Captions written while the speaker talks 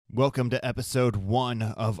Welcome to episode 1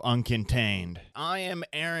 of Uncontained. I am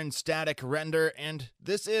Aaron Static Render, and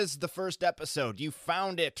this is the first episode. You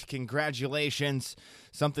found it. Congratulations.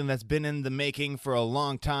 Something that's been in the making for a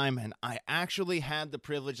long time, and I actually had the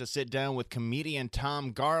privilege to sit down with comedian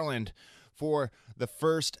Tom Garland for the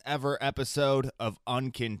first ever episode of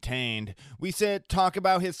Uncontained. We talk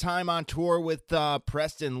about his time on tour with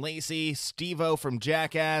Preston Lacey, Steve-O from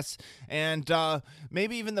Jackass, and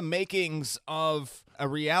maybe even the makings of a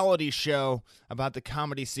reality show about the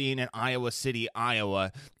comedy scene in Iowa City,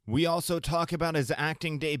 Iowa. We also talk about his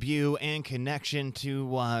acting debut and connection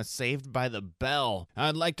to Saved by the Bell.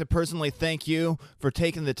 I'd like to personally thank you for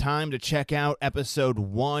taking the time to check out episode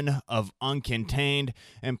 1 of Uncontained.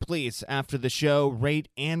 And please, after the show, rate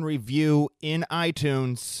and review in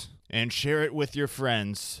iTunes and share it with your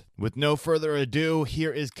friends. With no further ado,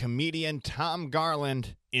 here is comedian Tom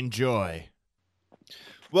Garland. Enjoy.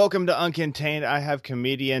 Welcome to Uncontained. I have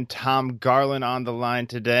comedian Tom Garland on the line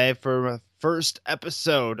today for the first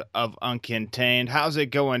episode of Uncontained. How's it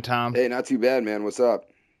going, Tom? Hey, not too bad, man. What's up?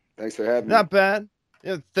 Thanks for having me. Not bad.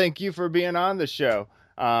 Yeah, thank you for being on the show.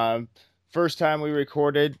 First time we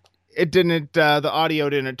recorded, the audio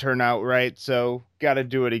didn't turn out right, so got to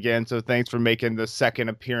do it again. So thanks for making the second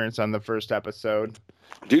appearance on the first episode.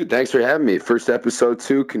 Dude, thanks for having me. First episode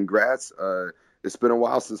too. Congrats. It's been a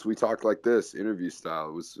while since we talked like this, interview style.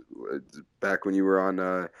 It was back when you were on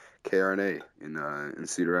KRNA in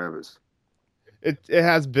Cedar Rapids. It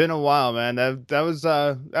has been a while, man. That was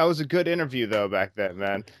a good interview though back then,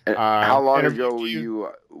 man. And how long ago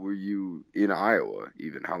were you in Iowa?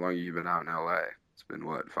 Even how long have you been out in LA? It's been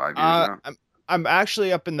what, 5 years now? I'm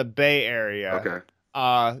actually up in the Bay Area.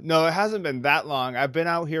 Okay. No, it hasn't been that long. I've been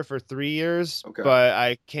out here for 3 years, okay. But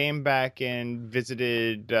I came back and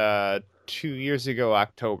visited 2 years ago,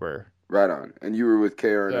 October. Right on. And you were with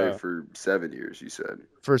KRNA for 7 years, you said.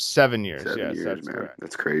 For 7 years, 7 years, that's man. correct.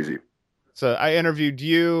 That's crazy. So I interviewed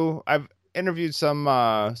you. I've interviewed some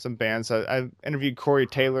bands. I interviewed Corey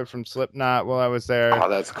Taylor from Slipknot while I was there. Oh,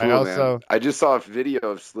 that's cool, man. I just saw a video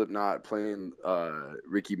of Slipknot playing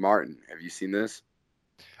Ricky Martin. Have you seen this?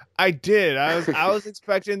 I did. I was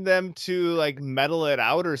expecting them to like metal it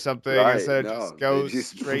out or something. Right, instead no, just go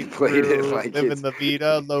just straight played through, it like living the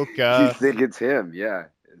vida loca. You think it's him, yeah.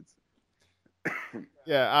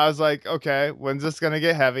 Yeah, I was like, okay, when's this gonna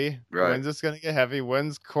get heavy? Right. When's this gonna get heavy?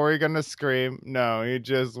 When's Corey gonna scream? No, he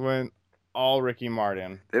just went all Ricky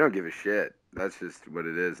Martin. They don't give a shit. That's just what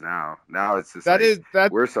it is now. Now it's just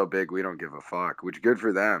we're so big we don't give a fuck, which good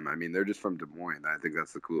for them. I mean, they're just from Des Moines. I think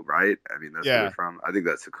that's the cool, right? I mean, that's where they're from. I think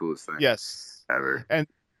that's the coolest thing. Yes. Ever. And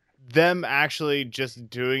them actually just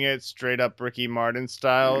doing it straight up Ricky Martin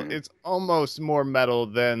style, it's almost more metal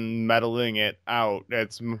than metaling it out.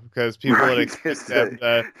 It's because people would expect them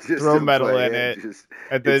to throw metal in it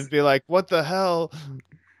and then be like, what the hell?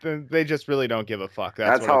 They just really don't give a fuck.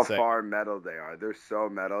 That's how far metal they are. They're so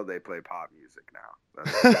metal, they play pop music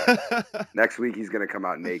now. Next week, he's going to come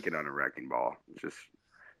out naked on a wrecking ball. Just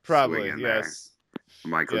probably, yes.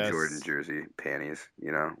 There. Michael Jordan jersey, panties,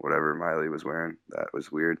 whatever Miley was wearing. That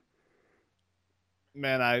was weird.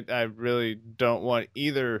 Man, I really don't want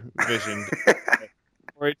either vision.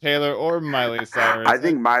 Corey Taylor or Miley Cyrus. I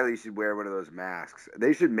think Miley should wear one of those masks.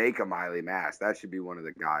 They should make a Miley mask. That should be one of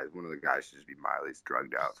the guys. One of the guys should just be Miley's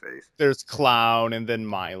drugged out face. There's Clown and then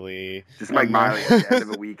Miley. Just like Miley at the end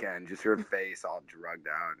of a weekend. Just her face all drugged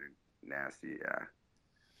out and nasty, yeah.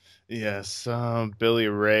 Yes, Billy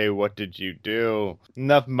Ray, what did you do?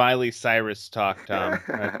 Enough Miley Cyrus talk, Tom.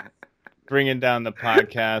 Bringing down the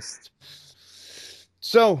podcast.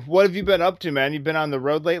 So, what have you been up to, man? You've been on the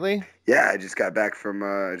road lately? Yeah, I just got back from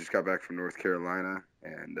North Carolina,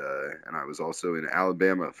 and I was also in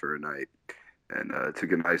Alabama for a night, and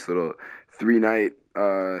took a nice little three night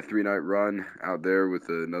run out there with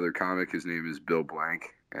another comic. His name is Bill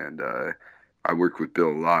Blank, and I work with Bill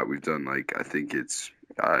a lot. We've done I think it's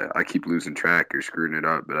I keep losing track or screwing it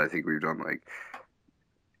up, but I think we've done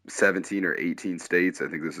 17 or 18 states. I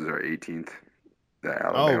think this is our 18th.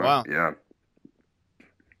 Alabama. Oh wow! Yeah.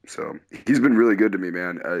 So he's been really good to me,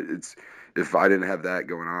 man. If I didn't have that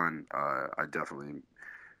going on, I definitely.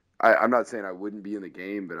 I'm not saying I wouldn't be in the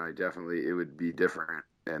game, but it would be different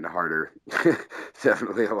and harder.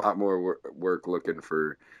 Definitely a lot more work looking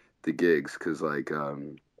for the gigs because,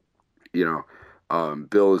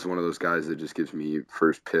 Bill is one of those guys that just gives me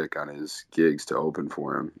first pick on his gigs to open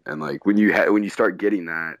for him. And when you start getting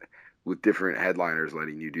that with different headliners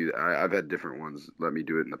letting you do that, I've had different ones let me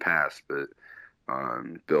do it in the past, but.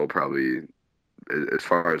 Bill probably, as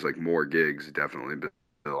far as more gigs, definitely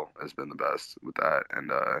Bill has been the best with that.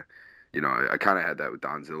 And you know, I kind of had that with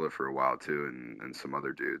Donzilla for a while too, and some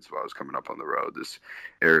other dudes while I was coming up on the road. This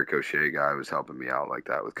Eric O'Shea guy was helping me out like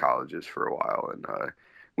that with colleges for a while. And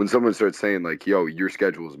when someone starts saying like, "Yo, your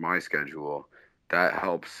schedule is my schedule," that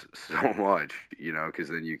helps so much, you know, because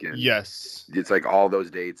then you can. Yes. It's like all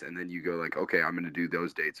those dates, and then you go like, okay, I'm going to do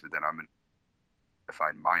those dates, but then I'm going to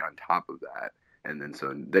find mine on top of that, and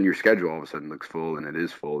then your schedule all of a sudden looks full, and it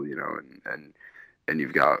is full, you know, and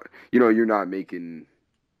you've got, you know, you're not making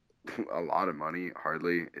a lot of money,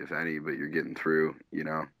 hardly, if any, but you're getting through, you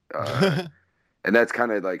know. And that's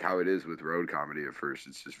kind of like how it is with road comedy at first.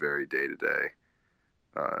 It's just very day to day.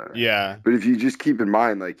 Yeah. But if you just keep in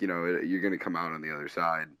mind, like, you know, you're going to come out on the other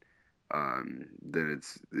side, then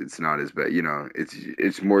it's not as bad. You know,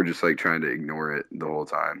 it's more just like trying to ignore it the whole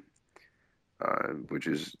time, which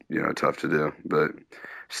is, you know, tough to do. But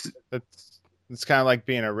it's kind of like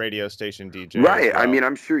being a radio station DJ. Right. Well. I mean,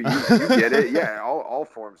 I'm sure you get it. Yeah. All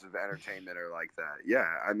forms of entertainment are like that. Yeah.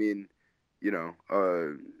 I mean, you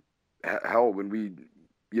know, hell, when we,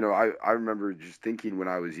 you know, I remember just thinking when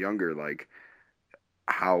I was younger, like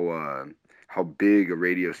how big a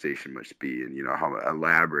radio station must be, and you know how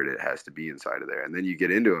elaborate it has to be inside of there. And then you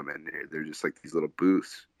get into them, and they're just like these little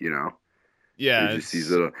booths, you know. Yeah, they're just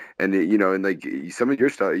these little, and you know, and like some of your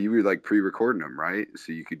stuff, you were like pre-recording them, right?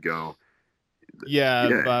 So you could go.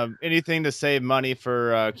 Yeah. Anything to save money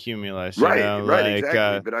for Cumulus, you Right, know, right, like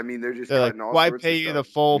exactly. But I mean, they're just they're like, cutting all why sorts pay of you stuff.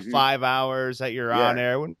 the full Mm-hmm. 5 hours that you're on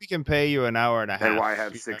air when we can pay you an hour and a half? And why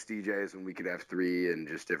have 6 DJs when we could have 3 and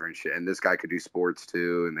just different shit? And this guy could do sports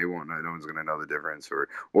too, and they won't know. No one's gonna know the difference, or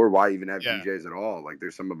why even have DJs at all? Like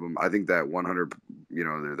there's some of them. I think that 100, you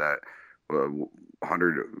know, they're that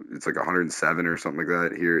 100. It's like 107 or something like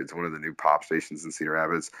that. Here, it's one of the new pop stations in Cedar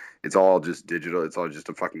Rapids. It's all just digital. It's all just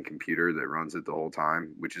a fucking computer that runs it the whole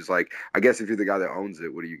time. Which is like, I guess if you're the guy that owns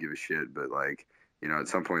it, what do you give a shit? But like, you know, at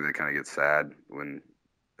some point that kind of gets sad when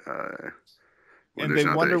and there's they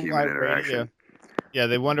not wonder that human why interaction.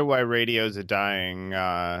 they wonder why radio is a dying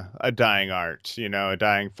art, you know, a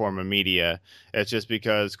dying form of media. It's just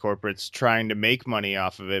because corporate's trying to make money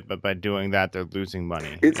off of it, but by doing that, they're losing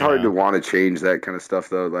money. It's hard to want to change that kind of stuff,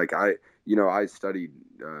 though. Like I studied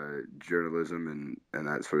journalism and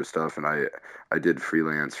that sort of stuff, and I did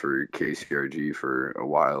freelance for KCRG for a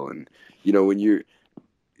while, and you know when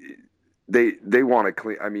they want to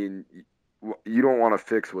clean. I mean, you don't want to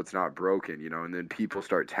fix what's not broken, you know, and then people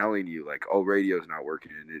start telling you like, oh, radio's not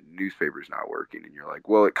working and newspaper's not working, and you're like,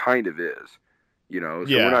 well, it kind of is, you know.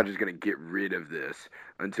 So we're not just going to get rid of this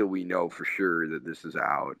until we know for sure that this is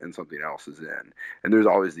out and something else is in. And there's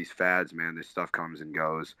always these fads, man. This stuff comes and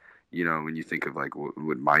goes, you know, when you think of like what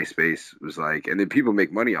MySpace was like, and then people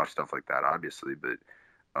make money off stuff like that, obviously, but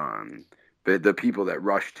the people that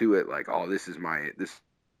rush to it like, oh, this is my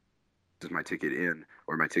ticket in,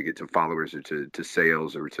 or my ticket to followers, or to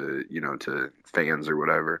sales, or to, you know, to fans or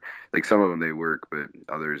whatever. Like some of them they work, but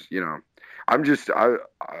others, you know,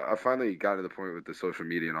 I finally got to the point with the social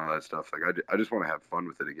media and all that stuff. Like I just want to have fun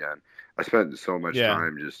with it again. I spent so much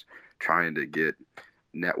time just trying to get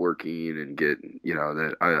networking and get, you know,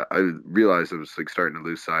 that I realized I was like starting to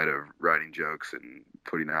lose sight of writing jokes and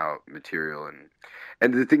putting out material.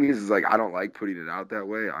 And the thing is like I don't like putting it out that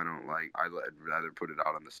way. I'd rather put it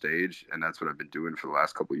out on the stage, and that's what I've been doing for the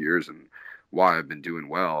last couple of years and why I've been doing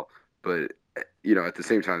well. But you know, at the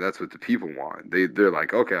same time, that's what the people want. They're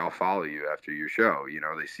like, okay, I'll follow you after your show. You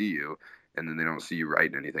know, they see you, and then they don't see you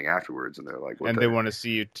writing anything afterwards, and they're like, what? And they want to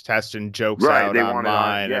see you testing jokes right, out they want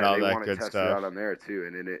online it on, and all they that want good to test stuff. it out on there too.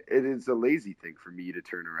 And it is a lazy thing for me to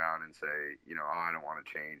turn around and say, you know, oh, I don't want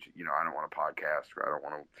to change. You know, I don't want to podcast, or I don't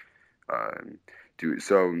want to do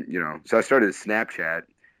so. You know, so I started Snapchat,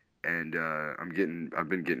 and I've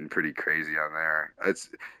been getting pretty crazy on there.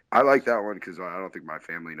 I like that one because I don't think my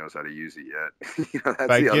family knows how to use it yet. You know, that's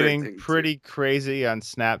by the other getting thing pretty too. crazy on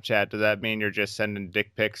Snapchat, does that mean you're just sending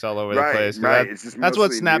dick pics all over the Right, place? right. It's just That's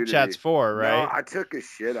what mostly nudity. Snapchat's for, right? No, I took a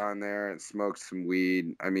shit on there and smoked some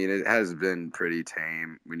weed. I mean, it has been pretty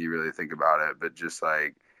tame when you really think about it, but just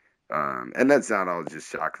like, and that's not all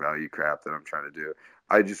just shock value crap that I'm trying to do.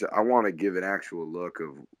 I want to give an actual look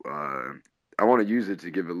of, I want to use it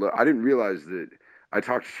to give a look. I didn't realize that I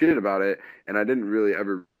talked shit about it, and I didn't really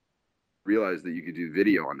ever realize that you could do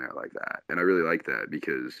video on there like that. And I really like that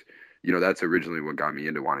because, you know, that's originally what got me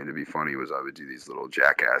into wanting to be funny. Was I would do these little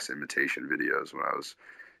jackass imitation videos when I was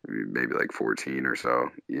maybe like 14 or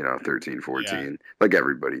so, you know, 13, 14, like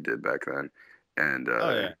everybody did back then. And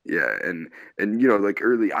and you know, like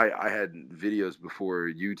early I had videos before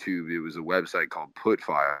YouTube. It was a website called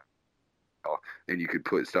Putfile, and you could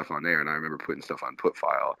put stuff on there. And I remember putting stuff on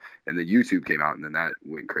Putfile, and then YouTube came out, and then that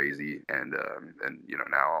went crazy. And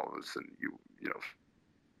now all of a sudden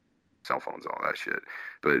cell phones, all that shit.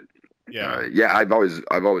 But yeah, I've always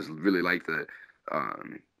really liked the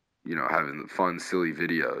having the fun, silly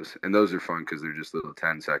videos, and those are fun because they're just little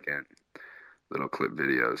 10-second little clip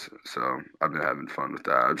videos. So I've been having fun with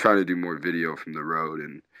that. I'm trying to do more video from the road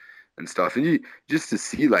and stuff, and just to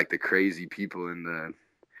see like the crazy people in the,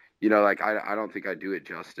 like I don't think I do it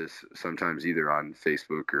justice sometimes either on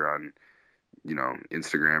Facebook or on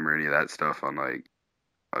Instagram or any of that stuff on like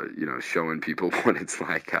showing people what it's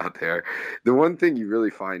like out there. The one thing you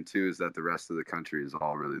really find too is that the rest of the country is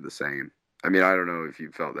all really the same. I mean, I don't know if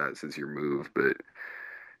you felt that since your move, but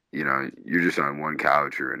you're just on one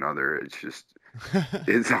couch or another. It's just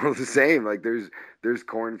it's all the same. Like there's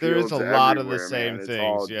cornfields. There's a lot of the everywhere, same man. It's things.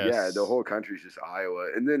 all, yes. Yeah, the whole country's just Iowa,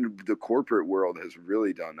 and then the corporate world has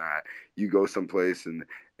really done that. You go someplace and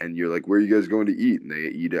you're like, where are you guys going to eat? And they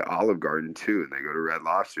eat at Olive Garden too, and they go to Red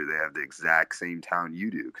Lobster. They have the exact same town you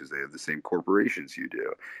do because they have the same corporations you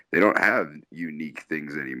do. They don't have unique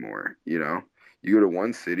things anymore. You go to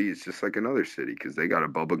one city, it's just like another city because they got a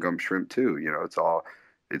Bubba Gump shrimp too. It's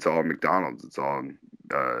all McDonald's. It's all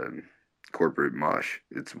corporate mush.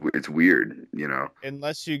 It's weird,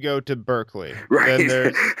 Unless you go to Berkeley, right?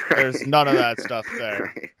 Then there's none of that stuff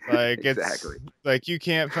there. Right. Like exactly. It's like you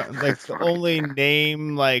can't like the only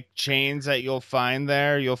name like chains that you'll find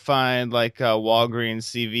there. You'll find like Walgreens,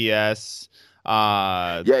 CVS.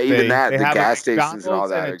 Even that they the have gas stations and all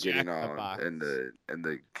McDonald's that a are getting Jack in the all, Box. and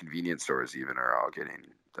the convenience stores even are all getting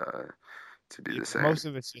to be the same. Most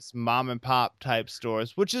of it's just mom and pop type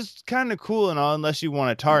stores, which is kind of cool and all, unless you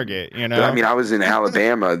want to Target, But I mean, I was in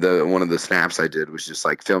Alabama. One of the snaps I did was just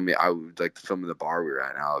like filming. I would like to film in the bar we were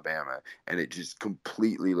at in Alabama, and it just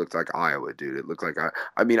completely looked like Iowa, dude. It looked like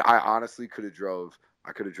I mean, I honestly could have drove.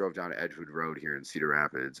 I could have drove down to Edgewood Road here in Cedar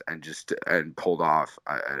Rapids and pulled off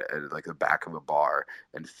at like the back of a bar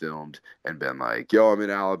and filmed and been like, "Yo, I'm in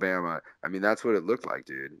Alabama." I mean, that's what it looked like,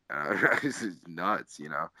 dude. It's just nuts,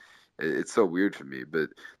 It's so weird for me, but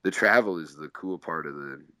the travel is the cool part of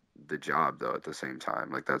the job, though. At the same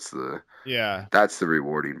time, like that's the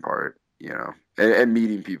rewarding part, and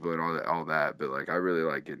meeting people and all that. But like, I really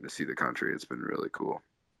like getting to see the country. It's been really cool.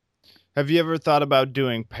 Have you ever thought about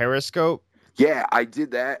doing Periscope? Yeah, I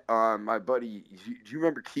did that. My buddy, do you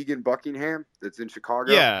remember Keegan Buckingham? That's in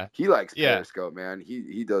Chicago. Yeah, he likes Periscope, man.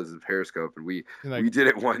 He does the Periscope, and we did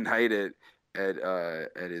it one night at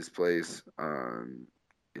his place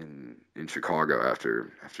in Chicago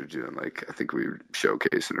after doing like, I think we were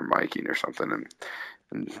showcasing or miking or something,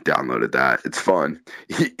 and downloaded that. It's fun.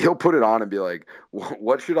 He'll put it on and be like,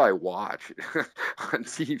 "What should I watch on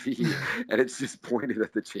TV?" And it's just pointed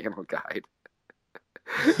at the channel guide.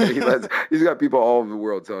 He's got people all over the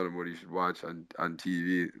world telling him what he should watch on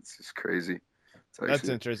TV. It's just crazy. That's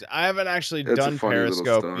interesting. I haven't actually done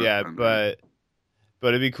Periscope yet, but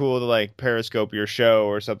it'd be cool to like Periscope your show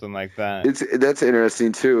or something like that. That's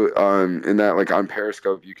interesting too. In that, like on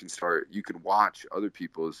Periscope, you can watch other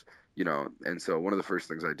people's, and so one of the first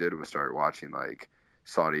things I did was start watching like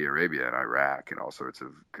Saudi Arabia and Iraq and all sorts of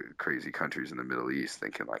crazy countries in the Middle East,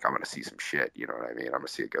 thinking like, I'm going to see some shit. You know what I mean? I'm going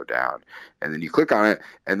to see it go down. And then you click on it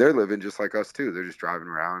and they're living just like us too. They're just driving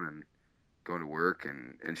around and going to work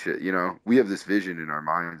and shit. We have this vision in our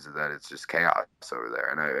minds that it's just chaos over there.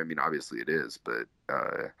 And I mean, obviously it is, but,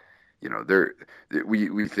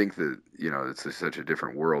 we think that, it's such a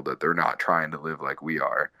different world that they're not trying to live like we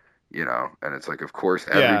are. And it's like, of course,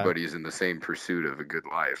 everybody's in the same pursuit of a good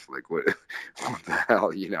life. Like, what the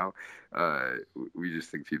hell, we just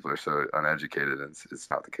think people are so uneducated, and it's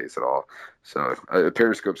not the case at all. So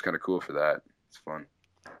Periscope's kind of cool for that. It's fun.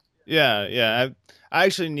 Yeah. I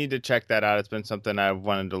actually need to check that out. It's been something I've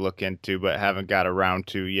wanted to look into, but haven't got around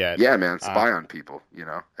to yet. Yeah, man, spy on people,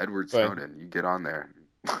 Edward Snowden, you get on there.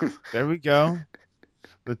 There we go.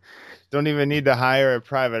 But don't even need to hire a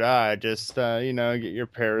private eye. Just, get your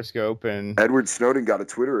Periscope and... Edward Snowden got a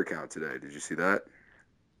Twitter account today. Did you see that?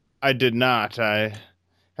 I did not. I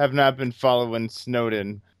have not been following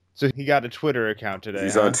Snowden. So he got a Twitter account today.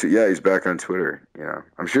 He's on. He's back on Twitter.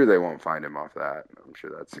 I'm sure they won't find him off that. I'm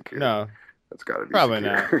sure that's secure. No. That's got to be probably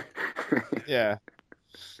secure. Not. Yeah.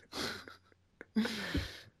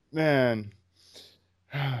 Man.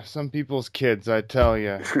 Some people's kids, I tell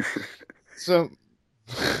you. So...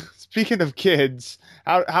 speaking of kids,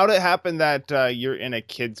 how did it happen that you're in a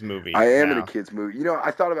kids I movie am in a now? kids movie. I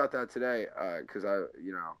thought about that today because I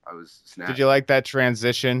was Did snap. you like that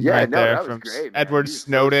transition Yeah, right no, there that was from great, man. Edward You were so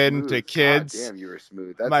Snowden to smooth. God kids? damn, you were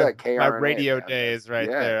smooth. That's My that my KRNA, radio man. days right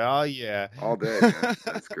Yeah, there. Oh yeah. all day, man.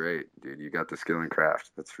 That's great, dude. You got the skill and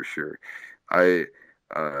craft. That's for sure. I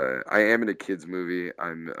I am in a kids movie.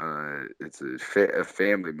 It's a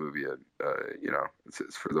family movie.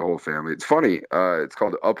 It's for the whole family. It's funny. It's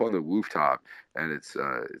called Up on the Rooftop, and it's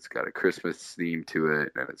got a Christmas theme to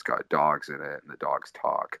it, and it's got dogs in it, and the dogs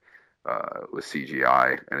talk with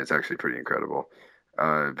CGI, and it's actually pretty incredible.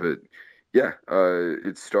 But yeah,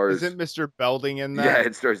 it stars. Isn't Mr. Belding in Yeah, that?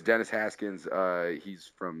 it stars Dennis Haskins.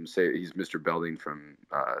 He's Mr. Belding from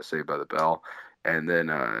Saved by the Bell, and then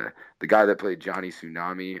the guy that played Johnny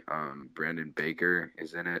Tsunami, Brandon Baker,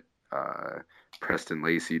 is in it. Preston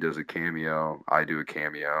Lacey does a cameo. I do a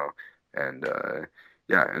cameo, and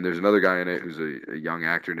yeah, and there's another guy in it who's a young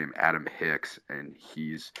actor named Adam Hicks, and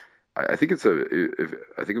I think I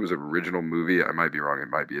think it was an original movie. I might be wrong. It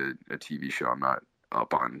might be a TV show. I'm not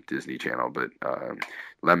up on Disney Channel, but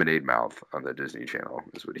Lemonade Mouth on the Disney Channel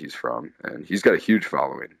is what he's from, and he's got a huge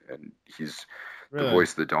following, and he's the Really?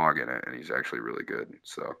 voice of the dog in it, and he's actually really good.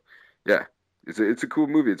 So, yeah, it's a cool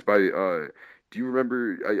movie. It's by do you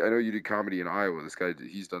remember? I know you did comedy in Iowa. This guy,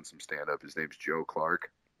 he's done some stand up. His name's Joe Clark.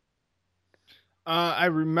 I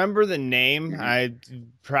remember the name. Hmm. I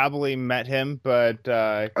probably met him, but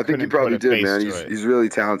I think you couldn't put probably a did, face man. to it. He's really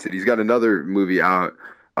talented. He's got another movie out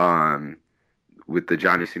um, with the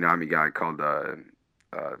Johnny Tsunami guy called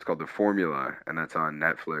it's called The Formula, and that's on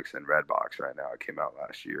Netflix and Redbox right now. It came out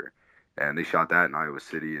last year, and they shot that in Iowa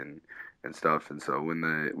City and stuff. And so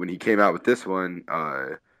when he came out with this one,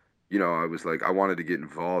 I was like, I wanted to get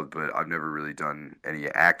involved, but I've never really done any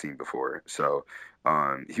acting before. So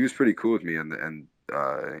he was pretty cool with me, and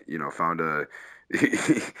found a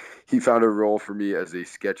he found a role for me as a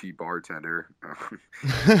sketchy bartender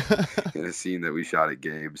in a scene that we shot at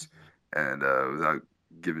Gabe's, and without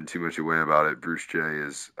giving too much away about it, Bruce J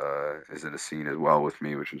is in a scene as well with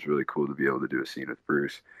me, which was really cool to be able to do a scene with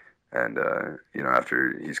Bruce. And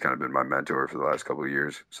after he's kind of been my mentor for the last couple of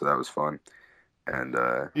years, so that was fun. And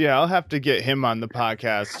Yeah, I'll have to get him on the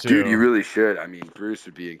podcast dude, you too. really should. I mean, Bruce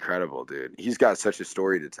would be incredible, dude. He's got such a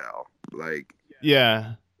story to tell. Like,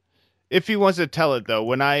 Yeah. If he wants to tell it though,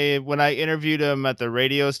 when I interviewed him at the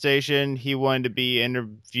radio station, he wanted to be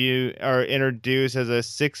introduced as a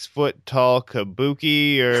 6 foot tall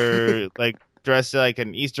kabuki or like dressed like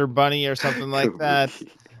an Easter bunny or something like that. Kabuki.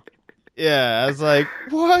 Yeah, I was like,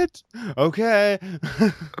 what? Okay.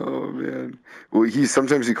 Oh man. Well, he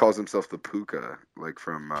calls himself the Puka, like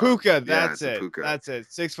from Puka, yeah, that's it's a it. Puka. That's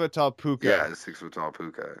it. 6 foot tall Yeah, Puka. a 6 foot tall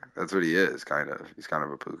Puka. That's what he is, kind of. He's kind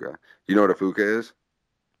of a Puka. You know what a Puka is?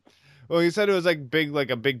 Well, he said it was like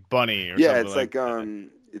a big bunny or Yeah, something it's like like that.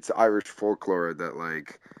 it's Irish folklore that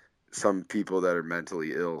like some people that are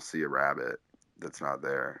mentally ill see a rabbit that's not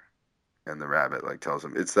there. And the rabbit like tells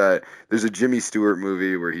him it's that there's a Jimmy Stewart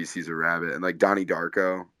movie where he sees a rabbit and like Donnie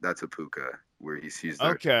Darko, that's a puka where he sees the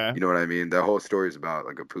Okay. you know what I mean? The whole story is about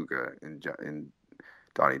like a puka in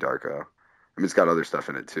Donnie Darko. I mean it's got other stuff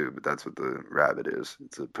in it too, but that's what the rabbit is.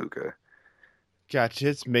 It's a puka. Gotcha.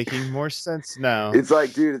 It's making more sense now. It's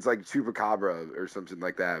like dude, it's like Chupacabra or something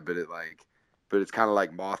like that, but it's kind of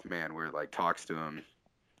like Mothman where it like talks to him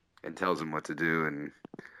and tells him what to do and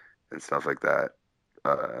stuff like that.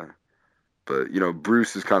 Uh but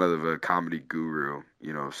Bruce is kind of a comedy guru,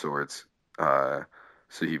 of sorts.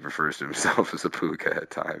 So he refers to himself as a puka at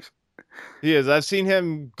times. He is. I've seen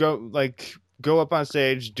him go up on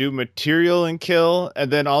stage, do material and kill,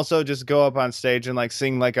 and then also just go up on stage and like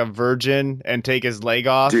sing like a virgin and take his leg Dude,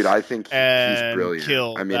 off I think he's and brilliant. I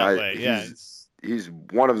kill mean, that way. Yeah, he's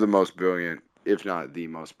one of the most brilliant, if not the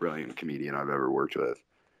most brilliant comedian I've ever worked with.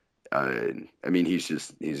 I mean, he's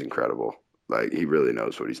incredible. Like he really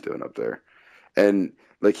knows what he's doing up there, and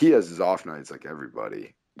like he has his off nights like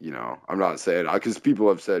everybody. I'm not saying because people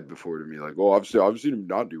have said before to me like, "Oh, I've seen him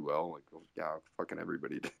not do well." Like, oh, yeah, fucking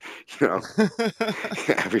everybody, you know,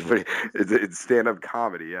 everybody. It's stand up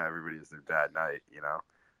comedy. Yeah, everybody has their bad night.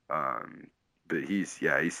 But he's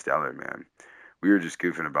stellar, man. We were just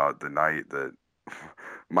goofing about the night that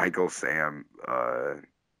Michael Sam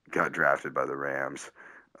got drafted by the Rams.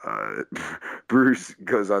 Uh, Bruce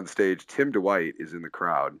goes on stage. Tim Dwight is in the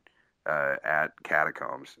crowd at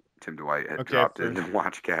Catacombs. Tim Dwight had okay. dropped in to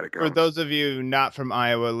watch For Catacombs. those of you not from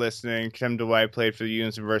Iowa listening, Tim Dwight played for the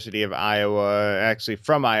University of Iowa, actually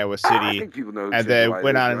from Iowa I City, think people know who and Tim then Dwight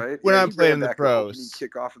went is, on right? went Yeah, on he played ran in the back the opening pros.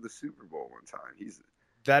 kickoff of the Super Bowl one time.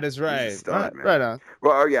 That is He's a right. stud, Right man. on.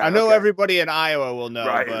 Well, oh I yeah, know okay, everybody in Iowa will know,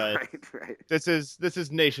 right, but right. this is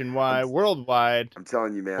I'm nationwide, worldwide. I'm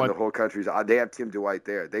telling you, man, What the whole country's. They have Tim Dwight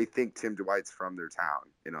there. They think Tim Dwight's from their town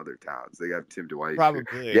in other towns. They have Tim Dwight. probably.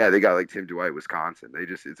 Yeah, they got like Tim Dwight, Wisconsin.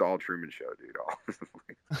 It's all Truman Show, dude.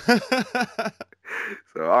 All.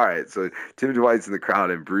 So all right, so Tim Dwight's in the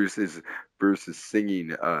crowd and Bruce is singing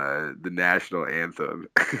the national anthem.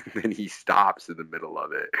 Then he stops in the middle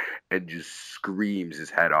of it and just screams his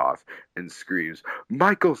head off and screams,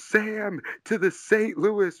 "Michael Sam to the St.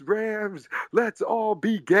 Louis Rams! Let's all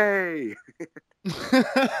be gay!"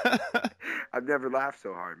 I've never laughed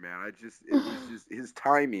so hard, man. It was just his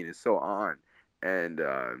timing is so on, and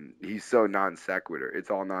he's so non sequitur.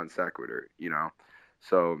 It's all non sequitur, you know.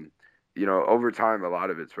 So, over time, a lot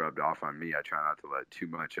of it's rubbed off on me. I try not to let too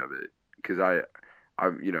much of it because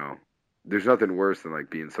there's nothing worse than like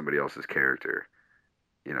being somebody else's character,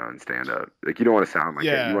 in stand up. Like you don't want to sound like it.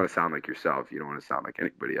 You Yeah. want to sound like yourself. You don't want to sound like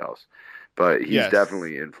anybody else. But he's Yes.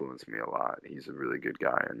 definitely influenced me a lot. He's a really good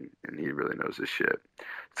guy, and he really knows his shit.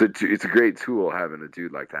 So it's a great tool having a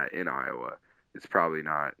dude like that in Iowa. It's probably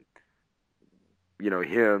not,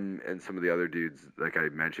 him and some of the other dudes like I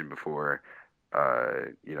mentioned before.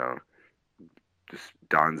 Uh, you know, just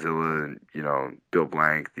Donzilla and Bill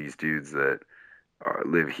Blank. These dudes that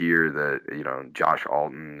live here. That Josh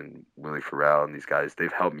Alton and Willie Farrell and these guys.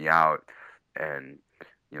 They've helped me out, and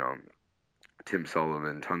you know Tim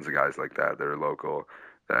Sullivan, tons of guys like that are local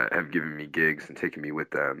that have given me gigs and taken me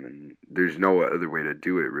with them. And there's no other way to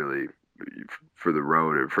do it really for the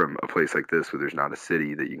road or from a place like this where there's not a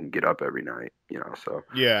city that you can get up every night, So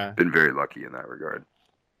Yeah. been very lucky in that regard.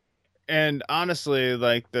 And honestly,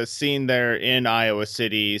 like the scene there in Iowa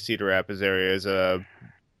City, Cedar Rapids area is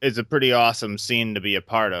a pretty awesome scene to be a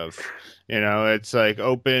part of. It's like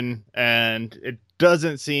open and it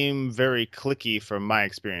doesn't seem very clicky from my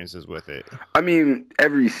experiences with it. I mean,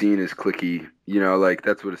 every scene is clicky, like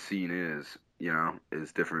that's what a scene is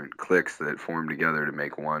different cliques that form together to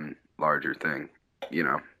make one larger thing, you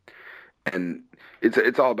know. And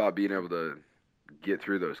it's all about being able to get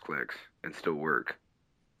through those clicks and still work,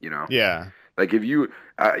 you know. Yeah. Like if you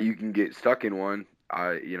can get stuck in one,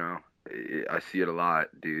 I see it a lot,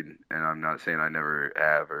 dude. And I'm not saying I never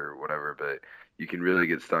have or whatever, but you can really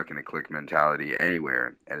get stuck in a click mentality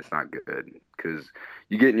anywhere, and it's not good because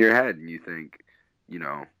you get in your head and you think, you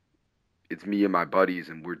know, it's me and my buddies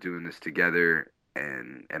and we're doing this together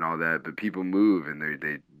and all that. But people move and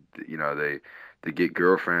they get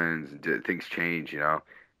girlfriends and things change,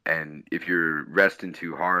 And if you're resting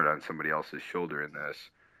too hard on somebody else's shoulder in this,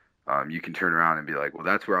 you can turn around and be like, well,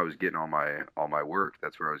 that's where I was getting all my work.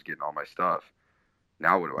 That's where I was getting all my stuff.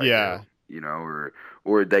 Now what do I do? Yeah.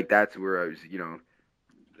 Or like that's where I was,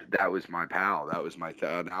 that was my pal. That was my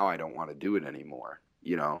now I don't want to do it anymore.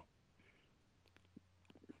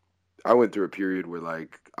 I went through a period where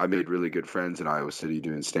like I made really good friends in Iowa City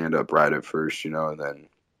doing stand up right at first, and then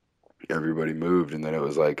everybody moved and then it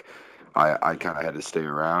was like I kind of had to stay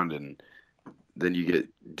around and then you get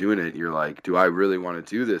doing it and you're like, do I really want to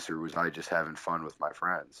do this or was I just having fun with my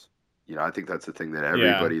friends? I think that's the thing that Yeah.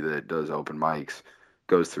 everybody that does open mics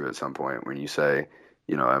goes through at some point when you say,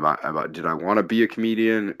 did I want to be a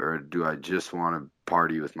comedian or do I just want to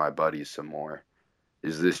party with my buddies some more?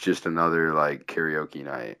 Is this just another like karaoke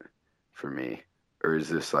night for me? Or is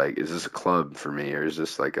this a club for me? Or is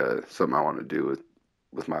this like something I want to do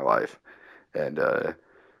with my life? And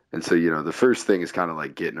so, the first thing is kind of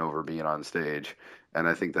like getting over being on stage. And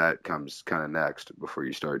I think that comes kind of next before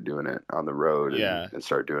you start doing it on the road Yeah. and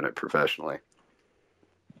start doing it professionally.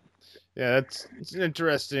 Yeah, it's an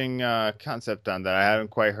interesting concept on that. I haven't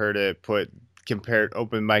quite heard it compared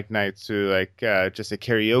open mic nights to like just a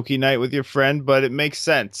karaoke night with your friend, but it makes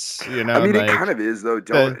sense, I mean, it kind like of is though.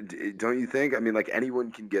 the Don't you think? I mean, like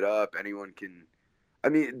anyone can get up, anyone can. I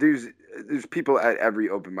mean, there's people at every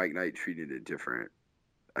open mic night treated it different.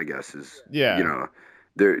 I guess is yeah.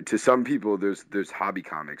 there to some people there's hobby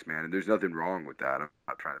comics, man, and there's nothing wrong with that. I'm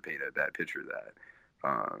not trying to paint a bad picture of that.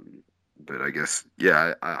 But I guess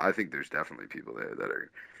yeah, I think there's definitely people there that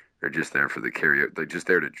are just there for the karaoke. They're just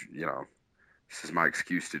there to this is my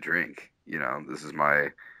excuse to drink. This is my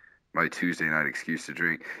Tuesday night excuse to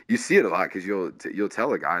drink. You see it a lot because you'll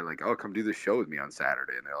tell a guy like, "Oh, come do the show with me on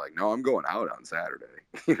Saturday," and they're like, "No, I'm going out on Saturday."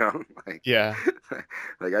 Like Yeah.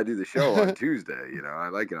 like I do the show on Tuesday. I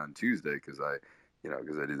like it on Tuesday because I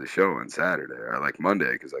do the show on Saturday. Or I like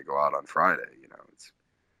Monday because I go out on Friday. It's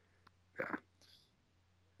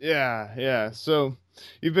yeah. Yeah. So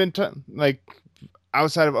you've been like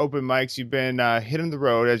outside of open mics, you've been hitting the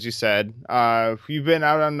road, as you said. You've been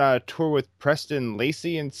out on a tour with Preston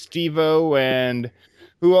Lacey and Steve-O, and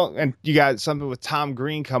And you got something with Tom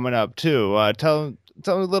Green coming up too. Tell me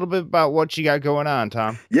a little bit about what you got going on,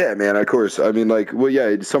 Tom. Yeah, man, of course. I mean, like, well, yeah,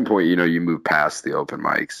 at some point, you move past the open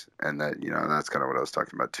mics, and that, that's kind of what I was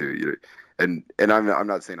talking about too. And I'm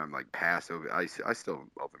not saying I'm like past over. I still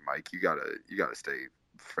open mic. You gotta stay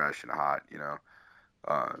fresh and hot.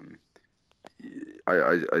 Um,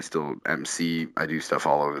 I still MC. I do stuff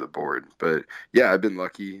all over the board. But yeah, I've been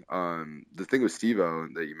lucky. The thing with Steve-O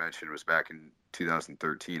that you mentioned was back in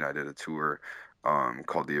 2013. I did a tour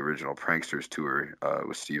called the Original Pranksters Tour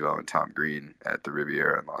with Steve-O and Tom Green at the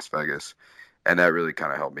Riviera in Las Vegas. And that really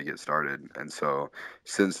kind of helped me get started. And so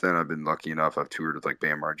since then, I've been lucky enough. I've toured with like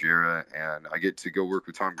Bam Margera, and I get to go work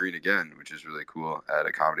with Tom Green again, which is really cool at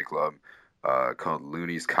a comedy club called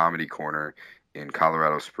Looney's Comedy Corner in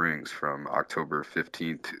Colorado Springs from October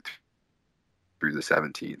 15th through the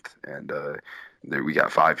 17th. And there we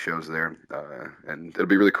got 5 shows there, and it'll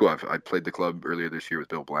be really cool. I played the club earlier this year with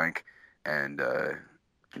Bill Blank, and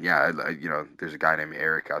yeah, there's a guy named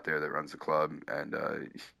Eric out there that runs the club, and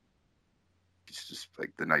he's just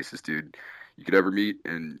like the nicest dude you could ever meet.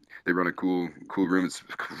 And they run a cool room. It's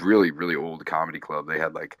a really, really old comedy club.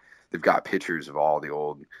 They've got pictures of all the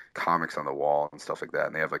old comics on the wall and stuff like that.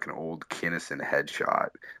 And they have like an old Kinnison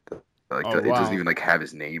headshot. It doesn't even like have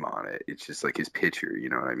his name on it. It's just like his picture. You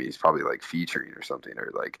know what I mean? He's probably like featuring or something,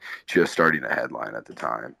 or like just starting a headline at the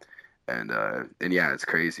time. And yeah, it's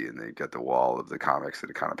crazy. And they've got the wall of the comics that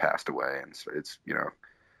have kind of passed away. And so it's,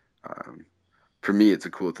 um, for me, it's a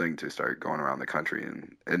cool thing to start going around the country,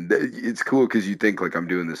 and it's cool because you think like I'm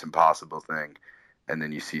doing this impossible thing, and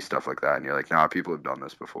then you see stuff like that, and you're like, nah, people have done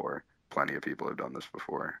this before. Plenty of people have done this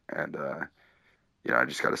before, and I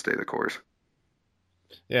just got to stay the course.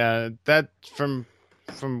 Yeah, that from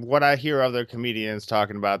what I hear other comedians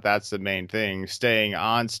talking about, that's the main thing. Staying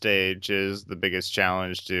on stage is the biggest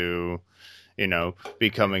challenge to,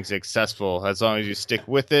 becoming successful. As long as you stick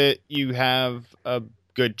with it, you have a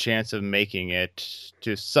good chance of making it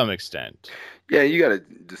to some extent. Yeah, you got to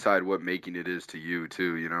decide what making it is to you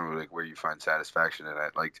too, like where you find satisfaction in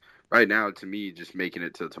it. Like right now, to me, just making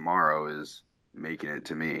it till tomorrow is making it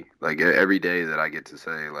to me. Like every day that I get to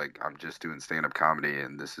say, like, I'm just doing stand-up comedy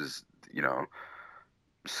and this is,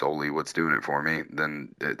 solely what's doing it for me,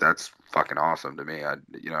 then that's fucking awesome to me. I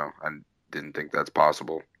didn't think that's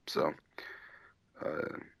possible. So,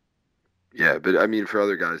 uh, yeah, but I mean, for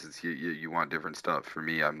other guys, it's you want different stuff. For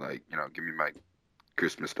me, I'm like, give me my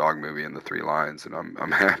Christmas dog movie and the 3 lines, and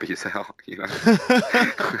I'm happy as hell.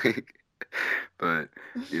 Like, but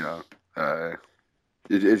you know, uh,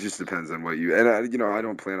 it just depends on what you and I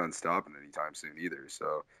don't plan on stopping anytime soon either.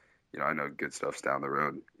 So, I know good stuff's down the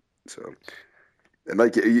road. So, and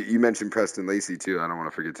like you mentioned Preston Lacey too. I don't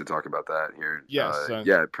want to forget to talk about that here. Yes.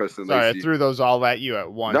 Yeah, Preston Sorry, Lacey. I threw those all at you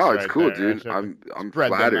at once. No, it's right cool, there. dude. I'm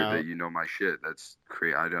flattered that you know my shit. That's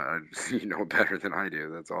great. You know better than I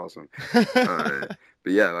do. That's awesome.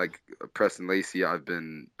 But yeah, like Preston Lacey, I've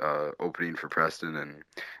been opening for Preston, and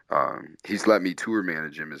he's let me tour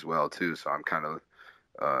manage him as well too. So I've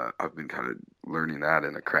been kind of learning that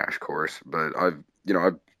in a crash course. But I've been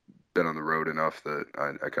on the road enough that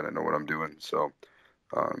I kind of know what I'm doing. So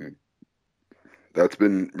um, that's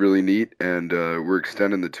been really neat, and we're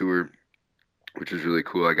extending the tour, which is really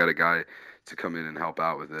cool. I got a guy to come in and help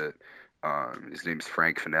out with it. His name's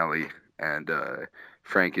Frank Finelli, and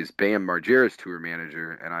Frank is Bam Margera's tour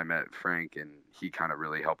manager, and I met Frank, and he kind of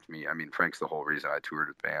really helped me. I mean, Frank's the whole reason I toured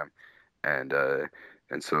with Bam, and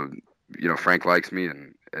so Frank likes me,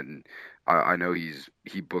 and I know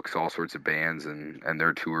he books all sorts of bands and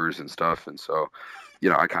their tours and stuff, and so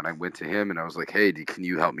I kind of went to him and I was like, hey, can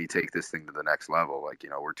you help me take this thing to the next level? Like,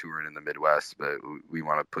 we're touring in the Midwest, but we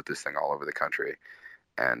want to put this thing all over the country.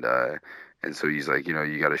 And so he's like,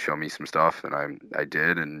 you got to show me some stuff. And I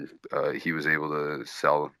did. And he was able to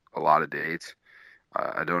sell a lot of dates.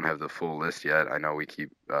 I don't have the full list yet. I know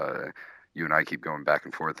you and I keep going back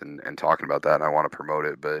and forth and talking about that. And I want to promote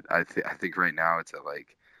it. But I think right now it's at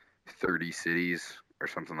like 30 cities or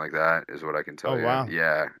something like that is what I can tell you. Wow.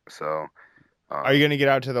 Yeah. So. Are you going to get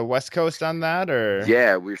out to the West Coast on that, or?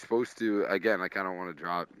 Yeah, we're supposed to. Again, like I don't want to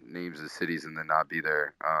drop names of cities and then not be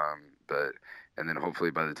there. And then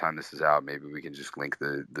hopefully by the time this is out, maybe we can just link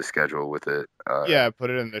the schedule with it. Yeah, put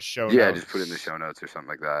it in the show notes. Yeah, just put it in the show notes or something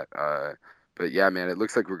like that. But yeah, man, it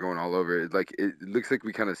looks like we're going all over. It looks like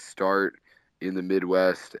we kind of start in the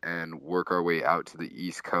Midwest and work our way out to the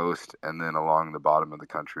East Coast, and then along the bottom of the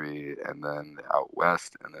country, and then out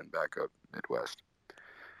west, and then back up Midwest.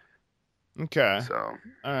 Okay. So,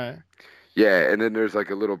 all right. Yeah, and then there's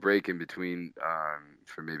like a little break in between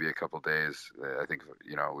for maybe a couple days. I think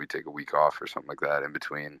we take a week off or something like that in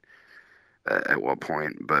between at what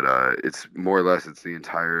point, but it's more or less it's the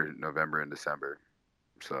entire November and December.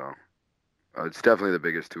 So it's definitely the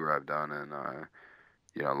biggest tour I've done, and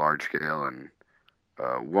large scale. And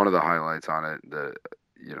one of the highlights on it that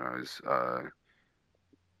is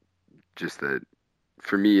just that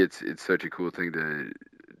for me, it's such a cool thing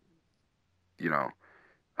you know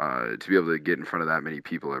to be able to get in front of that many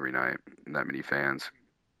people every night and that many fans.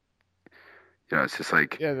 It's just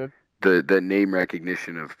like Yeah, that, the name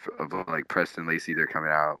recognition of like Preston Lacey. They're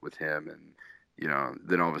coming out with him, and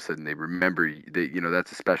then all of a sudden they remember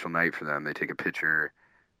that's a special night for them. They take a picture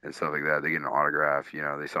and stuff like that. They get an autograph.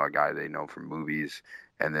 They saw a guy they know from movies,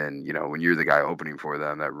 and then when you're the guy opening for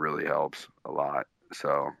them, that really helps a lot.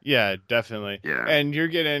 So yeah, definitely. yeah, And you're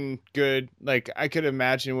getting good. Like I could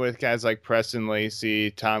imagine with guys like Preston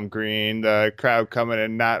Lacey, Tom Green, the crowd coming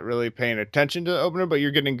and not really paying attention to the opener, but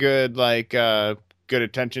you're getting good good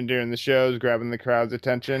attention during the shows, grabbing the crowd's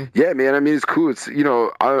attention. yeah, man. I mean, it's cool. It's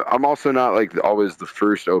I'm also not like always the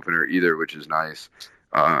first opener either, which is nice.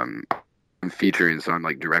 I'm featuring, so I'm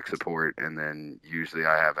like direct support, and then usually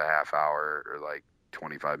I have a half hour or like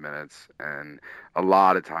 25 minutes, and a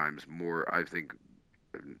lot of times more. I think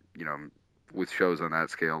you know with shows on that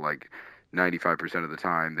scale, like 95% of the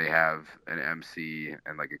time they have an MC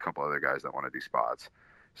and like a couple other guys that want to do spots.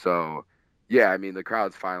 So yeah, I mean the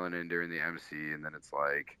crowd's filing in during the MC, and then it's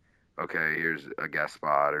like, okay, here's a guest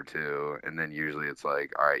spot or two, and then usually it's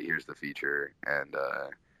like, all right, here's the feature, and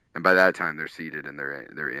by that time they're seated and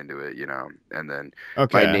they're into it, and then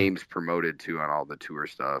my Okay. name's promoted too on all the tour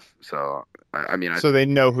stuff. So I mean, So they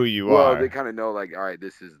know who you well, they are. kind of know, like, all right,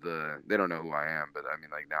 this is they don't know who I am, but I mean,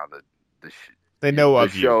 like, now They know the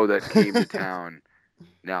of you. show that came to town,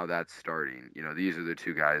 now that's starting. These are the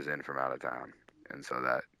two guys in from out of town, and so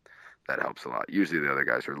that helps a lot. Usually the other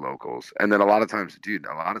guys are locals, and then a lot of times, dude,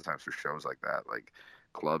 a lot of times for shows like that, like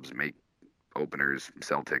clubs make openers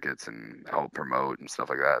sell tickets and help promote and stuff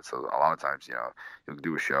like that. So a lot of times, you'll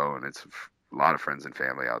do a show and it's a lot of friends and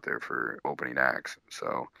family out there for opening acts.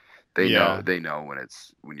 So Yeah. they know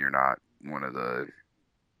when you're not one of the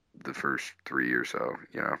first three or so,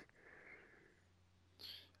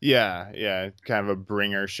 Yeah, yeah, kind of a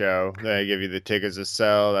bringer show. They give you the tickets to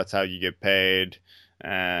sell. That's how you get paid,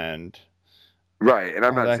 and Right. And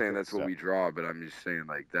I'm all not that saying good that's what stuff. we draw, but I'm just saying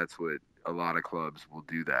like that's what a lot of clubs will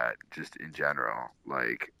do, that just in general.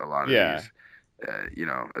 Like a lot of Yeah, these,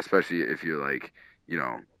 especially if you're like,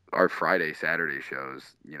 our Friday, Saturday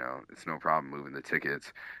shows, it's no problem moving the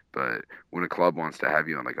tickets. But when a club wants to have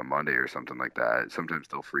you on like a Monday or something like that, sometimes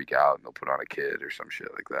they'll freak out and they'll put on a kid or some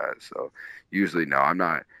shit like that. So usually, no, I'm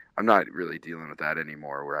not really dealing with that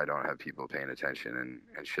anymore where I don't have people paying attention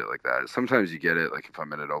and shit like that. Sometimes you get it, like if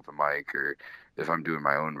I'm at an open mic or if I'm doing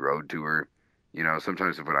my own road tour.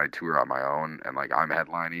 Sometimes when I tour on my own and like I'm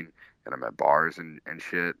headlining and I'm at bars and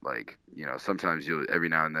shit, like, sometimes you'll every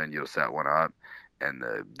now and then you'll set one up and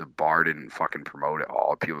the bar didn't fucking promote at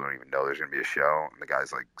all. People don't even know there's gonna be a show, and the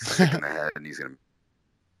guy's like sick in the head and he's gonna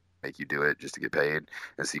make you do it just to get paid.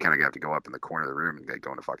 And so you kind of have to go up in the corner of the room and like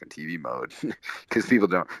go into fucking TV mode because people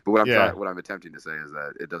don't. But yeah. what I'm attempting to say is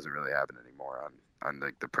that it doesn't really happen anymore on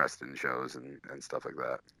like the Preston shows and stuff like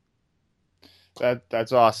that.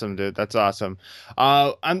 That's awesome, dude. That's awesome.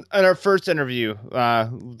 On our first interview,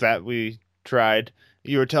 that we tried,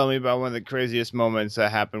 you were telling me about one of the craziest moments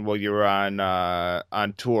that happened while you were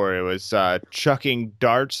on tour. It was chucking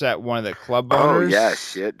darts at one of the club Oh yeah, owners.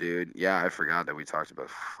 shit, dude. Yeah, I forgot that we talked about.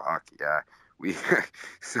 Fuck yeah, we.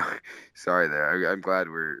 so, sorry there. I'm glad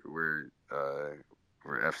we're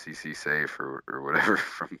FCC safe or whatever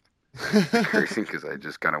from the cursing because I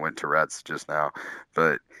just kind of went Tourette's just now.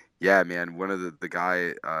 But yeah, man, one of the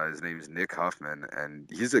guy, his name is Nick Huffman, and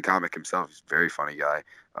he's a comic himself. He's a very funny guy.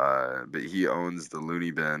 But he owns the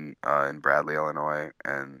Looney Bin in Bradley, Illinois,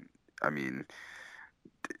 and I mean,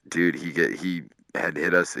 dude, he had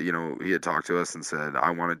hit us. He had talked to us and said,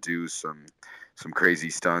 "I want to do some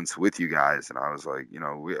crazy stunts with you guys." And I was like,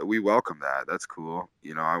 we welcome that. That's cool.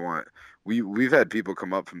 We've had people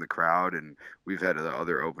come up from the crowd, and we've had the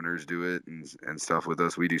other openers do it and stuff with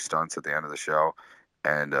us. We do stunts at the end of the show,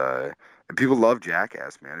 and people love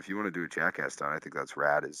Jackass, man. If you want to do a Jackass stunt, I think that's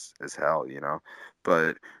rad as hell.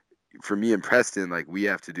 But for me and Preston, like we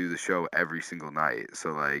have to do the show every single night.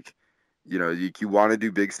 So like, you want to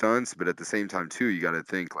do big stunts, but at the same time too, you got to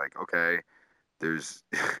think like, okay, there's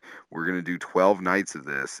we're gonna do 12 nights of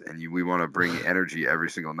this, and we want to bring energy every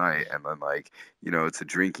single night, and then like, it's a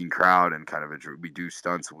drinking crowd and kind of we do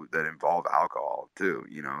stunts that involve alcohol too.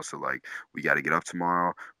 So like, we got to get up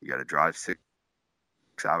tomorrow, we got to drive 6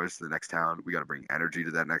 hours to the next town. We got to bring energy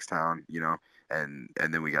to that next town, you know, and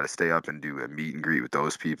then we got to stay up and do a meet and greet with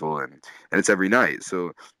those people, and it's every night.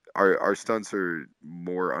 So our stunts are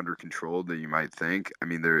more under control than you might think. I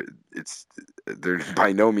mean, they're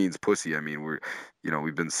by no means pussy. I mean,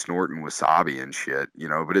 we've been snorting wasabi and shit, you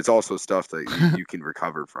know, but it's also stuff that you can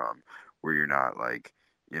recover from, where you're not like,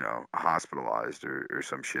 you know, hospitalized or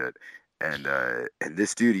some shit. And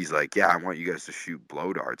this dude, he's like, yeah, I want you guys to shoot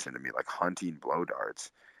blow darts into me, like hunting blow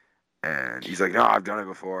darts. And he's like, no, I've done it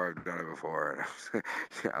before. I've done it before. And I was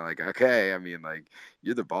yeah, like, okay. I mean, like,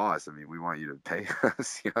 you're the boss. I mean, we want you to pay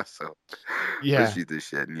us, you know, so let's Yeah. shoot this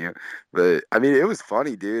shit in you. But I mean, it was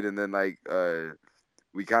funny, dude. And then like,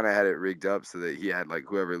 we kind of had it rigged up so that he had like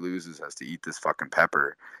whoever loses has to eat this fucking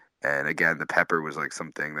pepper. And again, the pepper was like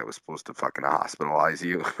something that was supposed to fucking hospitalize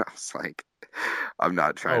you. I was like, I'm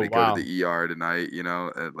not trying Oh, to go to wow. the ER tonight, you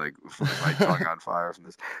know, and like with my tongue on fire from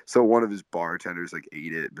this. So one of his bartenders like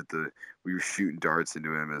ate it, but we were shooting darts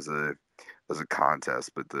into him as a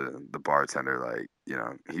contest, but the bartender, like, you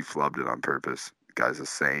know, he flubbed it on purpose. The guy's a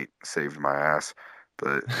saint, saved my ass.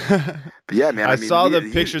 But yeah, man. I I mean, saw the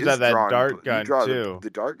he pictures is of that drawing. dart He gun draw too.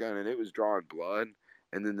 the dart gun, and it was drawing blood.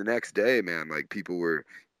 And then the next day, man, like people were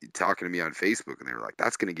talking to me on Facebook, and they were like,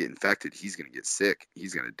 "That's gonna get infected. He's gonna get sick.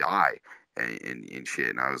 He's gonna die." And shit.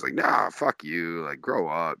 And I was like, nah, fuck you. Like, grow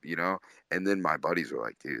up, you know? And then my buddies were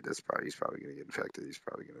like, dude, he's probably going to get infected. He's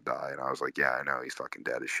probably going to die. And I was like, yeah, I know. He's fucking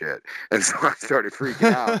dead as shit. And so I started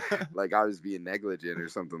freaking out. Like I was being negligent or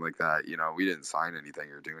something like that. You know, we didn't sign anything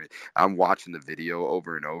or do anything. I'm watching the video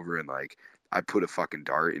over and over, and like, I put a fucking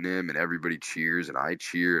dart in him and everybody cheers and I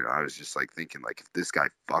cheer. And I was just like thinking, like, if this guy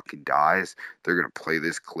fucking dies, they're going to play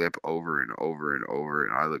this clip over and over and over.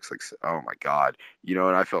 And I looks like, oh my God, you know,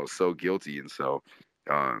 and I felt so guilty. And so,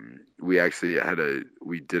 we actually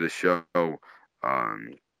we did a show,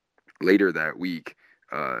 later that week,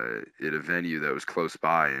 at a venue that was close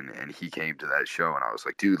by, and he came to that show, and I was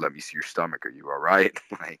like, dude, let me see your stomach. Are you all right?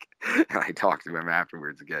 Like, and I talked to him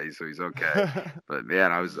afterwards again, so he's okay. But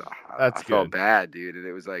man, I That's felt good. bad, dude. And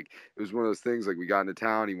it was one of those things, like we got into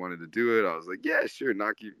town, he wanted to do it. I was like, yeah, sure,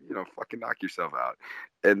 fucking knock yourself out.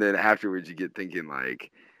 And then afterwards you get thinking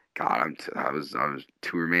like, God, I was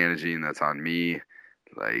tour managing, that's on me.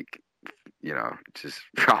 Like, you know, just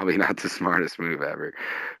probably not the smartest move ever.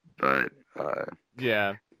 But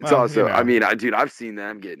Yeah. it's Well, you also, I know. mean, dude, I've seen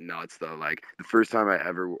them get nuts though. Like the first time I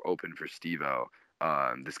ever opened for Steve-O,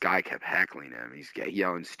 this guy kept heckling him. He's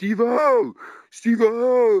yelling, Steve-O,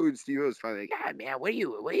 Steve-O, and Steve-O's finally like, God, man,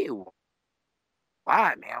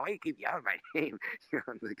 why, man? Why you keep yelling my name? You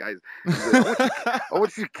know, the guy's, he's like, I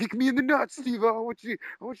want you to kick me in the nuts, Steve-O. I want you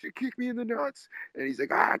to kick me in the nuts. And he's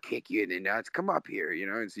like, I'll kick you in the nuts. Come up here, you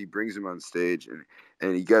know. And so he brings him on stage,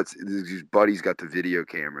 and his buddy's got the video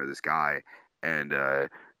camera, this guy, and uh,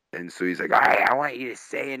 and so he's like, all right, I want you to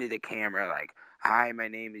say into the camera, like, hi, my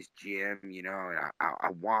name is Jim, you know, and I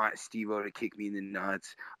want Steve-O to kick me in the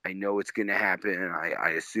nuts. I know it's going to happen. I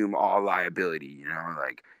assume all liability, you know,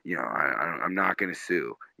 like, you know, I'm not going to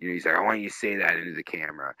sue. You know, he's like, I want you to say that into the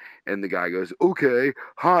camera. And the guy goes, okay,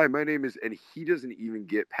 hi, my name is, and he doesn't even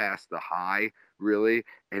get past the hi, really.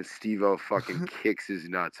 And Steve-O fucking kicks his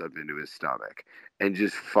nuts up into his stomach and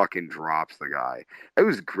just fucking drops the guy. It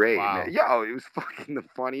was great, man. Wow. Yo, it was fucking the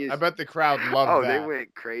I funniest. bet the crowd loved Oh, they that.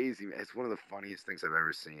 went crazy, man. It's one of the funniest things I've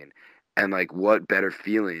ever seen. And like, what better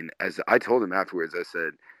feeling? As I told him afterwards, I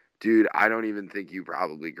said, dude, I don't even think you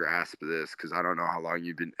probably grasp this because I don't know how long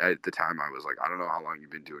you've been. At the time, I was like, I don't know how long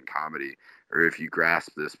you've been doing comedy or if you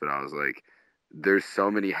grasp this, but I was like, there's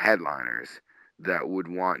so many headliners that would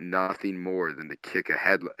want nothing more than to kick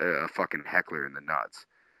a fucking heckler in the nuts.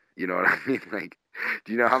 You know what I mean? Like,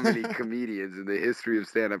 do you know how many comedians in the history of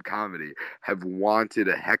stand-up comedy have wanted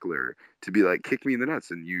a heckler to be like, kick me in the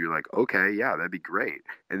nuts? And you're like, okay, yeah, that'd be great.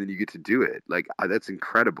 And then you get to do it. Like, that's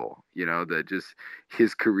incredible. You know, that just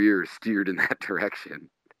his career steered in that direction.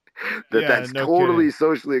 Yeah, That's no totally kidding.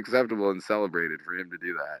 socially acceptable and celebrated for him to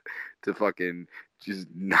do that. To fucking just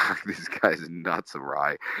knock this guy's nuts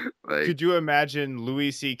awry. Like, Could you imagine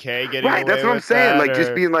Louis C.K. getting right, that's away what I'm with saying. that, Like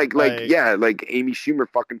just or being like like yeah, like Amy Schumer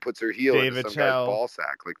fucking puts her heel Dave into some guy's Attell? ball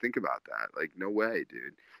sack. Like think about that. Like no way,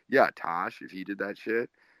 dude. Yeah, Tosh, if he did that shit,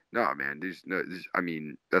 no man. I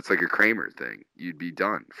mean, that's like a Kramer thing. You'd be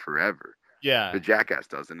done forever. Yeah. But Jackass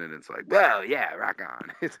doesn't, and it's like, well, yeah, rock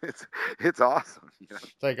on. It's awesome. You know?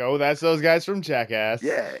 It's like, oh, that's those guys from Jackass.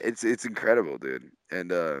 Yeah, it's incredible, dude. And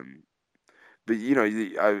but you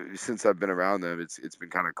know, since I've been around them, it's been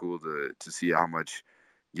kind of cool to see how much,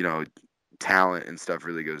 you know, talent and stuff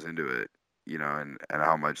really goes into it. you know, and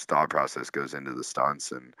how much thought process goes into the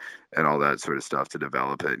stunts and all that sort of stuff to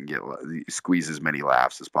develop it and squeeze as many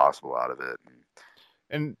laughs as possible out of it.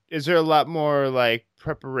 And is there a lot more like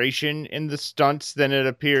preparation in the stunts than it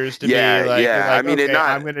appears to be? Yeah, Like you're yeah. I like, mean, it okay, not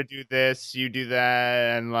I'm gonna do this, you do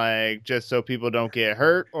that, and like just so people don't get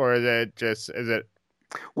hurt, or is it pretty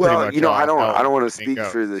well, much I all don't want to anything speak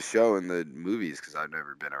for goes? the show and the movies because I've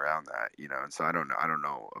never been around that, you know, and so I don't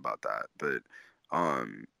know about that, but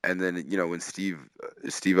and then when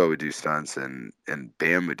Steve-O would do stunts and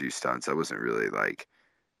Bam would do stunts, I wasn't really like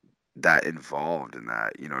that involved in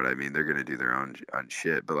that. You know what I mean? They're gonna do their own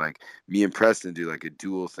shit. But like me and Preston do like a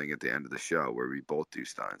dual thing at the end of the show where we both do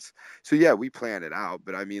stunts. So yeah, we plan it out.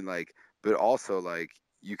 But I mean like, but also like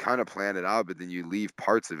you kind of plan it out, but then you leave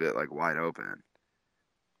parts of it like wide open.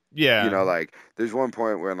 You Yeah. know, like there's one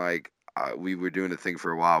point where like we were doing a thing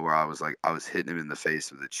for a while where I was hitting him in the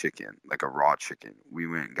face with a chicken, like a raw chicken. We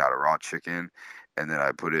went and got a raw chicken, and then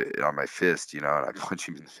I put it on my fist, and I punch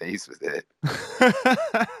him in the face with it.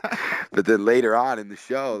 But then later on in the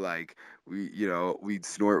show, like we'd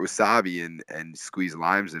snort wasabi and squeeze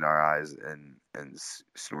limes in our eyes and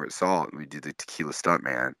snort salt, and we do the tequila stunt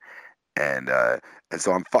man, and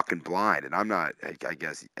so I'm fucking blind, and I'm not, I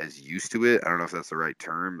guess, as used to it. I don't know if that's the right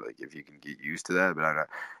term, like if you can get used to that, but I don't,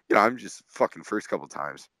 I'm just fucking first couple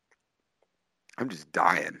times, I'm just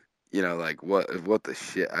dying. Like what the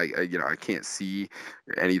shit? I can't see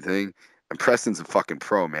or anything. And Preston's a fucking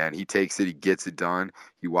pro, man. He takes it, he gets it done,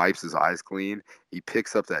 he wipes his eyes clean, he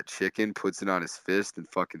picks up that chicken, puts it on his fist, and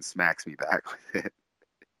fucking smacks me back with it.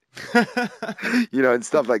 And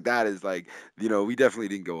stuff like that is like, we definitely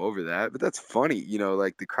didn't go over that, but that's funny.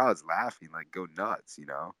 Like the crowd's laughing, like go nuts.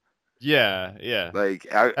 Yeah, yeah. Like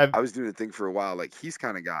I've I was doing a thing for a while. Like he's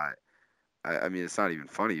kind of got I mean, it's not even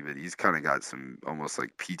funny, but he's kind of got some almost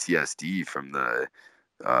like PTSD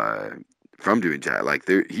uh, from doing jack. Like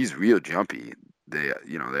he's real jumpy. They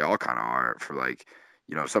all kind of are for like,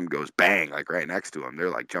 if something goes bang, like right next to him, they're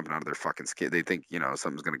like jumping out of their fucking skin. They think,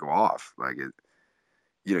 something's gonna go off. Like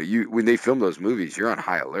when they film those movies, you're on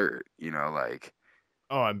high alert. Like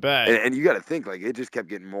oh, I bet. and you got to think like it just kept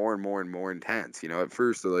getting more and more and more intense. At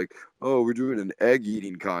first they're like, "Oh, we're doing an egg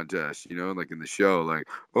eating contest," like in the show, like,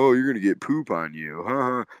 "Oh, you're gonna get poop on you,"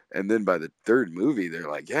 huh? And then by the third movie, they're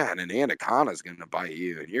like, "Yeah, and an anaconda's gonna bite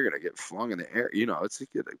you, and you're gonna get flung in the air."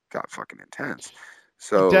 It got fucking intense. You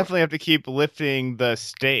So definitely have to keep lifting the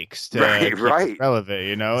stakes to right, keep it right. relevant,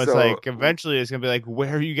 you know? It's So like eventually it's gonna be like,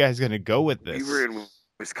 where are you guys gonna go with we were this? in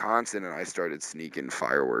Wisconsin, and I started sneaking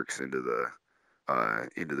fireworks into the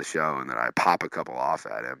show, and then I pop a couple off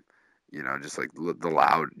at him. Just like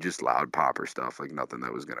just loud popper stuff, like nothing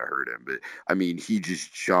that was gonna hurt him. But I mean, he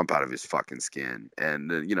just jump out of his fucking skin.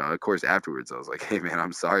 And of course, afterwards, I was like, "Hey, man,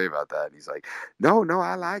 I'm sorry about that." And he's like, "No, no,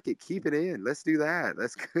 I like it. Keep it in. Let's do that.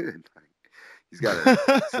 That's good." Like, he's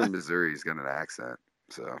from Missouri. He's got an accent,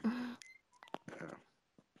 so yeah.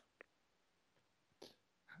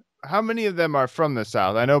 How many of them are from the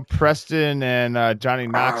South? I know Preston and Johnny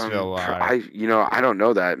Knoxville are. I don't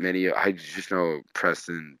know that many. I just know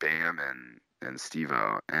Preston, Bam, and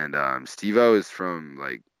Steve-O. And Steve-O is from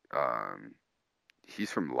like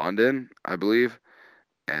he's from London, I believe.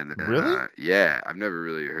 And then Really? yeah, I've never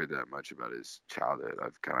really heard that much about his childhood.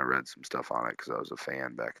 I've kind of read some stuff on it because I was a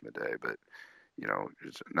fan back in the day. But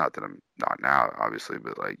it's not that I'm not now, obviously,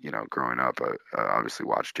 but like growing up, I obviously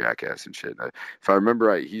watched Jackass and shit. If I remember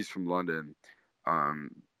right, he's from London. Um,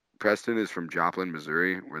 Preston is from Joplin,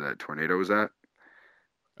 Missouri, where that tornado was at.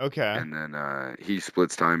 Okay. And then he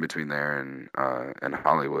splits time between there and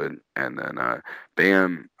Hollywood. And then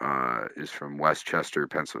Bam is from Westchester,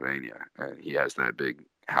 Pennsylvania, and he has that big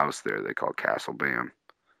house there they call Castle Bam.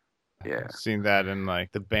 Yeah, I've seen that in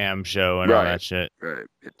like the BAM show and all right, that shit. right.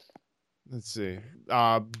 Let's see.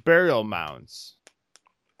 Burial mounds.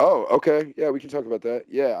 Oh, okay. Yeah, we can talk about that.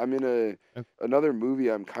 Yeah, I'm in Uh, another movie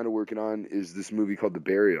I'm kind of working on is this movie called The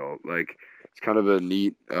Burial. Like, it's kind of a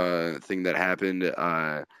neat thing that happened.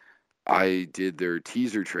 I did their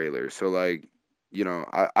teaser trailer. So like,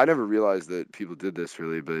 I never realized that people did this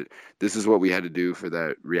really, but this is what we had to do for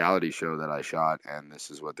that reality show that I shot, and this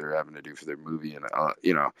is what they're having to do for their movie. And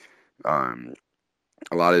um,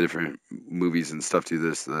 a lot of different movies and stuff do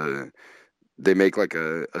this. They make like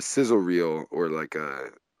a sizzle reel or like a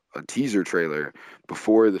teaser trailer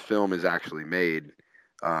before the film is actually made,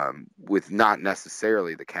 with not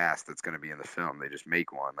necessarily the cast that's going to be in the film. They just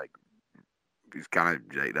make one like it's kind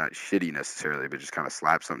of like, not shitty necessarily, but just kind of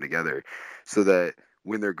slap something together so that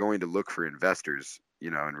when they're going to look for investors,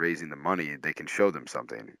 and raising the money, they can show them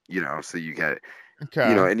something, so you get, Okay.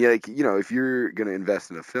 and like, if you're going to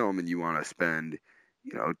invest in a film and you want to spend,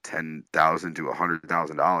 $10,000 to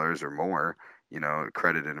 $100,000 or more,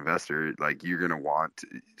 accredited investor, like you're gonna want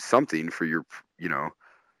something for your, you know,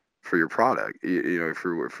 for your product,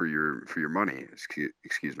 for your money.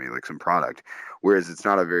 Excuse me, like some product. Whereas it's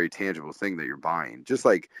not a very tangible thing that you're buying. Just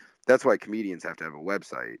like that's why comedians have to have a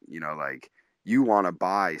website. Like you want to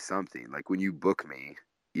buy something. Like when you book me,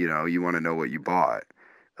 you want to know what you bought.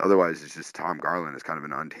 Otherwise, it's just Tom Garland is kind of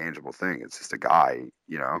an untangible thing. It's just a guy.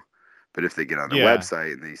 But if they get on the Yeah.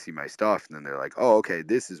 website and they see my stuff, then they're like, oh, okay,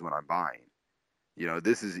 this is what I'm buying.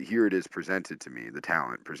 This is here it is presented to me, the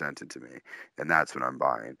talent presented to me, and that's what I'm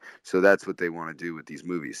buying. So that's what they want to do with these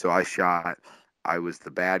movies. So I was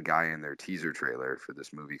the bad guy in their teaser trailer for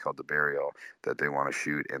this movie called The Burial that they want to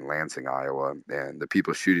shoot in Lansing, Iowa. And the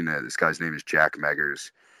people shooting it, this guy's name is Jack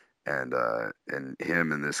Meggers, and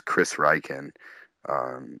him and this Chris Riken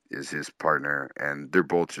is his partner, and they're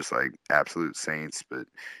both just like absolute saints. But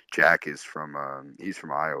Jack is he's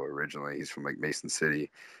from Iowa originally. He's from like Mason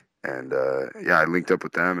City, and yeah, I linked up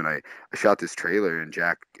with them, and I shot this trailer, and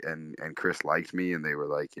Jack and Chris liked me, and they were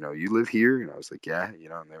like, you live here, and I was like, yeah,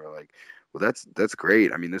 and they were like, well, that's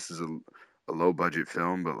great. I mean, this is a low budget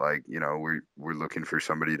film, but like, we're looking for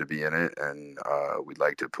somebody to be in it, and we'd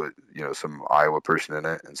like to put some Iowa person in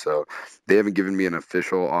it, and so they haven't given me an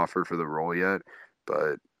official offer for the role yet,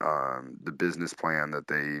 but the business plan that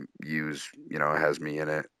they use, has me in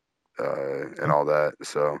it, and all that,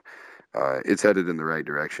 so it's headed in the right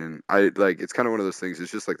direction. It's kind of one of those things.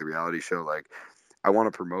 It's just like the reality show. Like I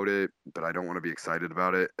want to promote it, but I don't want to be excited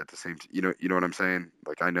about it at the same time. You know what I'm saying?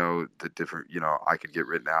 Like I know the different, I could get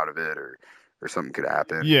written out of it or something could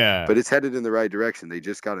happen, Yeah. but it's headed in the right direction. They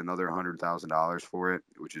just got another $100,000 for it,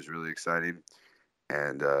 which is really exciting.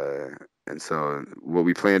 And so what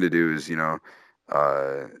we plan to do is,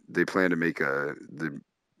 they plan to make the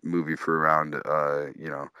movie for around,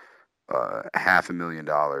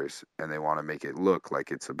 $500,000, and they want to make it look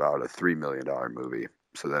like it's about a $3 million movie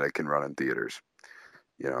so that it can run in theaters.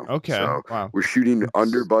 Okay. So Wow. we're shooting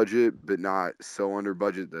under It's- budget, but not so under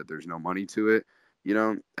budget that there's no money to it.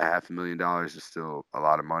 $500,000 is still a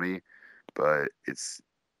lot of money, but it's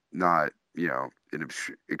not, an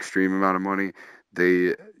extreme amount of money.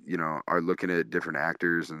 They, are looking at different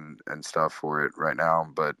actors and stuff for it right now,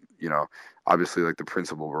 but obviously like the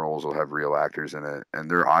principal roles will have real actors in it,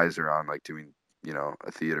 and their eyes are on like doing,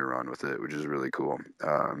 a theater run with it, which is really cool.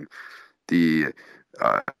 The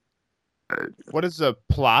uh, What is the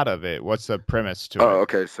plot of it? What's the premise to Oh, it?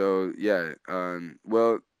 okay. So yeah,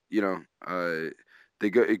 well, they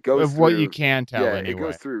go. It goes Of what you through. can tell, Yeah, it goes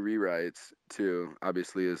anyway. through rewrites too.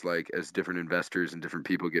 Obviously, as different investors and different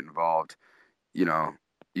people get involved, you know,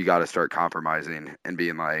 you got to start compromising and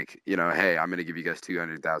being like, hey, I'm gonna give you guys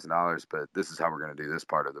 $200,000, but this is how we're gonna do this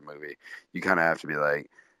part of the movie. You kind of have to be like,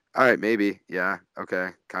 all right, maybe, yeah, okay,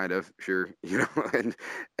 kind of, sure,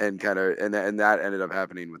 and kind of, and that ended up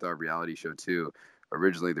happening with our reality show too.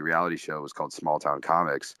 Originally, the reality show was called Small Town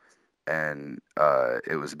Comics, and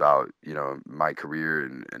it was about my career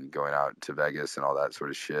and going out to Vegas and all that sort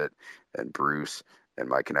of shit, and Bruce and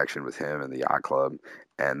my connection with him and the yacht club.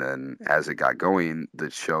 And then as it got going, the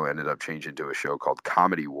show ended up changing to a show called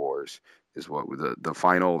Comedy Wars. Is what the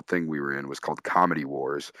final thing we were in was called Comedy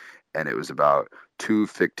Wars, and it was about two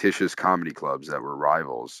fictitious comedy clubs that were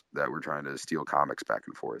rivals that were trying to steal comics back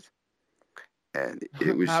and forth. And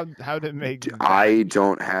it was How to make that? I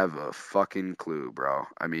don't have a fucking clue, bro.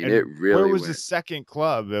 I mean, it And where really was the went. second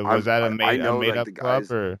club? Was I'm that I a know made like up the club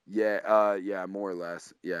guys. or? Yeah, more or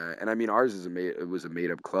less. Yeah, and I mean ours is it was a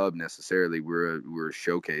made up club necessarily. We're a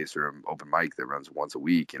showcase or an open mic that runs once a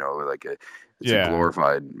week. Like it's a Yeah.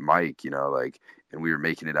 glorified mic. Like, and we were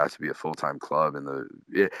making it out to be a full time club. And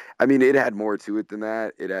I mean, it had more to it than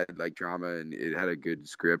that. It had like drama and it had a good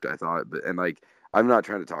script, I thought. But and like I'm not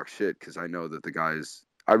trying to talk shit because I know that the guys.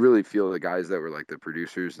 I really feel the guys that were like the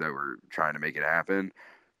producers that were trying to make it happen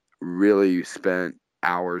really spent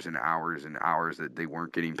hours and hours and hours that they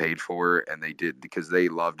weren't getting paid for, and they did because they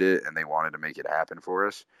loved it and they wanted to make it happen for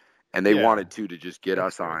us, and they Yeah. wanted to just get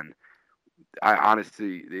That's us great. on. I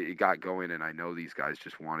honestly, it got going, and I know these guys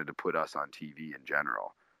just wanted to put us on TV in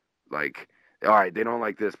general. Like, all right, they don't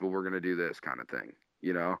like this, but we're gonna do this kind of thing.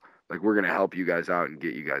 You know, like we're gonna help you guys out and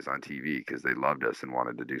get you guys on TV because they loved us and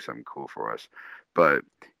wanted to do something cool for us. But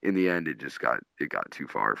in the end, it got too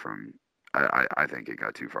far from. I think it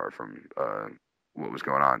got too far from what was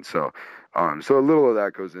going on. So a little of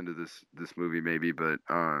that goes into this movie maybe, but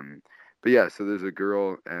yeah. So there's a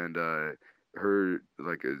girl and her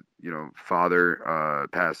like a father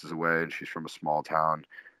passes away and she's from a small town,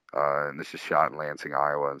 and this is shot in Lansing,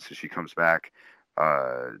 Iowa. And so she comes back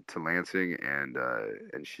to Lansing, and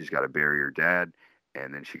she's got to bury her dad.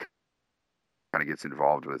 and then she kind of gets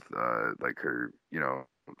involved with like her,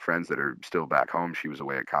 friends that are still back home. She was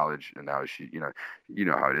away at college, and now she,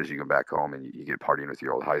 how it is. You go back home and you get partying with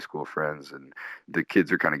your old high school friends, and the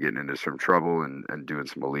kids are kind of getting into some trouble and doing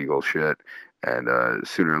some illegal shit. And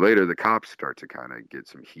sooner or later, the cops start to kind of get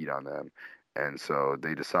some heat on them, and so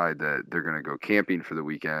they decide that they're going to go camping for the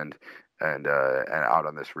weekend. And out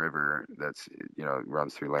on this river that's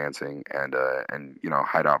runs through Lansing, and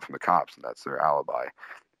hide out from the cops, and that's their alibi.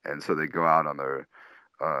 And so they go out on the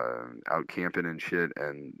out camping and shit,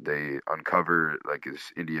 and they uncover like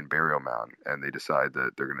this Indian burial mound, and they decide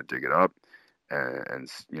that they're gonna dig it up and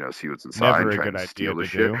see what's inside, Never a trying good to idea steal the to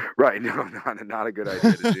shit. do. Right? No, not a good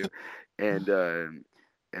idea to do. And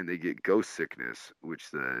and they get ghost sickness,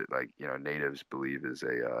 which the natives believe is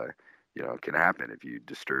a can happen if you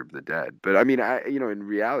disturb the dead. But I mean, in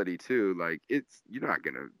reality too, like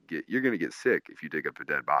you're gonna get sick if you dig up a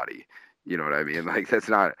dead body. You know what I mean? Like that's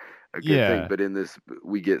not a good thing. Yeah. But in this,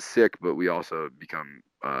 we get sick, but we also become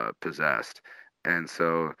possessed, and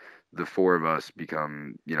so the four of us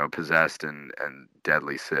become possessed and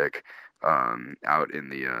deadly sick out in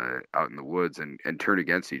the woods and turn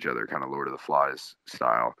against each other, kind of Lord of the Flies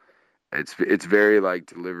style. It's very like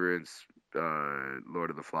Deliverance,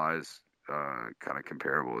 Lord of the Flies, kind of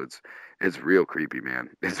comparable. It's real creepy, man.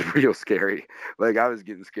 It's real scary. Like I was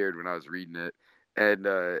getting scared when I was reading it, and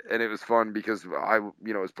it was fun because I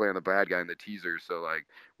was playing the bad guy in the teaser. So like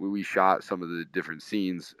when we shot some of the different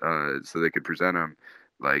scenes, so they could present them.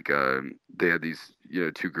 Like they had these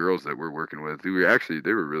two girls that we're working with who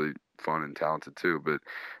they were really fun and talented too. But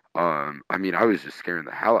I mean, I was just scaring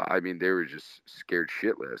the hell out. I mean, they were just scared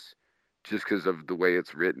shitless just because of the way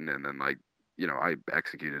it's written, and then like I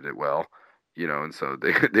executed it well, and so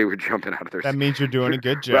they were jumping out of their That means you're doing a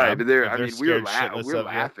good right, job but they're if I they're mean scared we're shitless of you.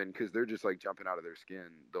 laughing because they're just like jumping out of their skin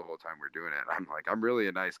the whole time we're doing it. I'm like, I'm really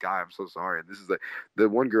a nice guy. I'm so sorry. And this is like the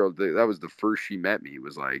one girl that was the first she met me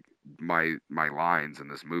was like my lines in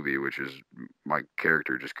this movie, which is my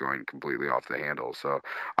character just going completely off the handle. So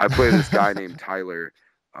I play this guy named Tyler,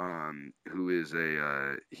 who is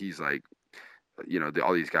he's like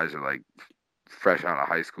all these guys are like fresh out of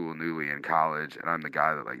high school, newly in college, and I'm the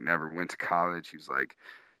guy that like never went to college. He was like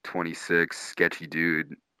 26, sketchy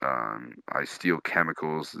dude. I steal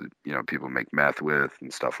chemicals that people make meth with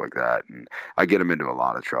and stuff like that, and I get him into a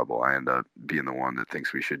lot of trouble. I end up being the one that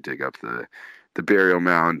thinks we should dig up the burial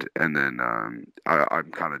mound, and then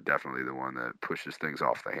I'm kind of definitely the one that pushes things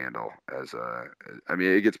off the handle. I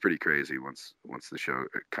mean, it gets pretty crazy once the show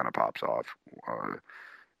kind of pops off. Uh,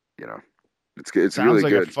 you know, it's Sounds really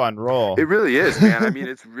like a good. fun role. It really is, man. I mean,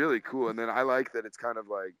 it's really cool. And then I like that it's kind of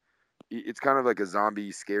like a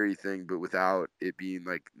zombie scary thing, but without it being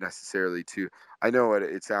like necessarily too. I know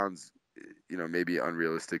it sounds, maybe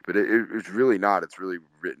unrealistic, but it's really not. It's really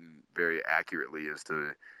written very accurately as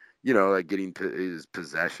to, like is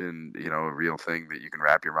possession, a real thing that you can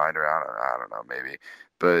wrap your mind around. I don't know, maybe,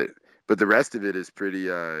 but the rest of it is pretty.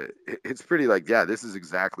 It's pretty like, yeah, this is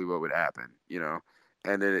exactly what would happen.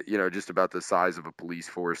 And then just about the size of a police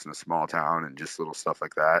force in a small town and just little stuff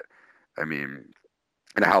like that. I mean,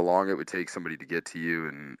 and how long it would take somebody to get to you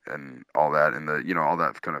and all that, and the all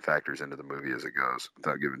that kind of factors into the movie as it goes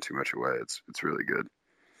without giving too much away. It's really good.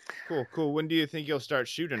 Cool. When do you think you'll start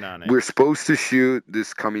shooting on it? We're supposed to shoot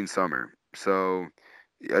this coming summer, so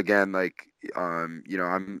again, like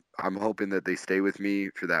I'm hoping that they stay with me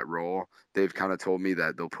for that role. They've kind of told me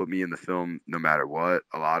that they'll put me in the film no matter what.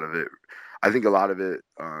 I think a lot of it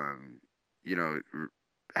you know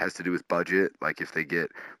has to do with budget. Like if they get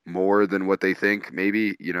more than what they think,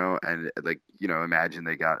 maybe and like imagine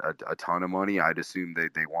they got a ton of money. I'd assume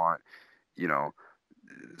they want you know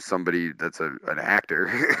somebody that's an actor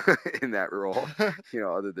in that role,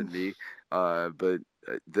 other than me. But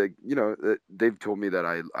they've told me that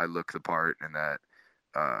I look the part and that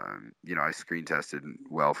I screen tested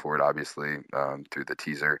well for it, obviously, through the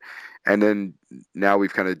teaser. And then now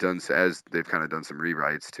we've kind of done, as they've kind of done some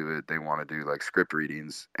rewrites to it, they want to do like script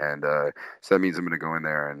readings. And so that means I'm going to go in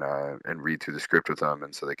there and read through the script with them.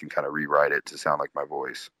 And so they can kind of rewrite it to sound like my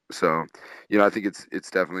voice. So, I think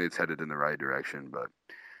it's definitely, it's headed in the right direction, but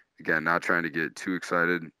again, not trying to get too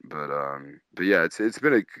excited, but yeah, it's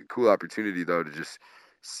been a cool opportunity though to just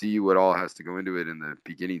see what all has to go into it in the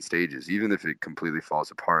beginning stages, even if it completely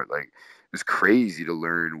falls apart. Like it's crazy to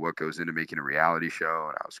learn what goes into making a reality show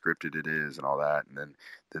and how scripted it is and all that. And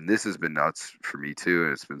then this has been nuts for me too,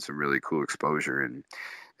 and it's been some really cool exposure.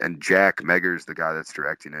 And Jack Meggers, the guy that's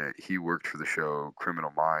directing it, he worked for the show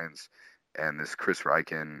Criminal Minds. And this Chris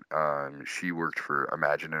Riken, she worked for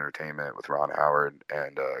Imagine Entertainment with Ron Howard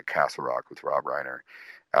and Castle Rock with Rob Reiner.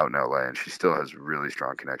 out in LA, and she still has really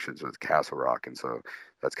strong connections with Castle Rock, and so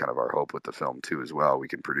that's kind of our hope with the film too as well. We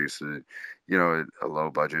can produce a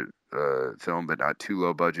low budget film, but not too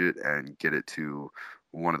low budget, and get it to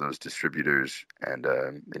one of those distributors and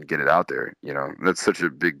get it out there. That's such a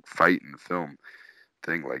big fight in the film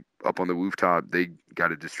thing. Like Up on the Rooftop, they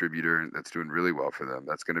got a distributor that's doing really well for them.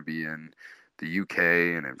 That's going to be in the UK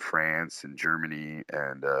and in France and Germany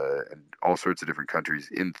and all sorts of different countries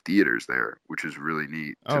in theaters there, which is really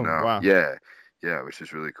neat to Oh, know. wow. Yeah, which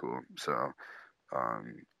is really cool. So,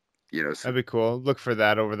 um, so That'd be cool. Look for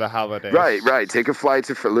that over the right, holidays. right. Take a flight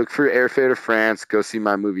look for airfare to France. Go see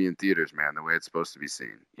my movie in theaters, man. The way it's supposed to be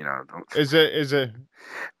seen. Don't. Is it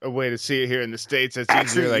a way to see it here in the States that's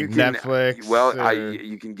easier, Actually, like you can. Netflix Well, or?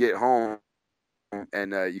 you can get home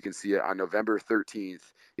and you can see it on November 13th.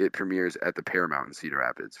 It premieres at the Paramount in Cedar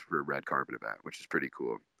Rapids for a red carpet event, which is pretty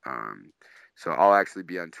cool. So I'll actually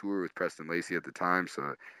be on tour with Preston Lacey at the time,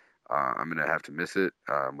 so I'm gonna have to miss it,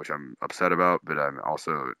 which I'm upset about. But I'm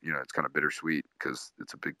also, it's kind of bittersweet because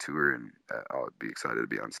it's a big tour, and I'll be excited to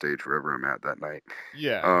be on stage wherever I'm at that night.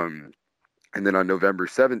 Yeah. Um, and then on November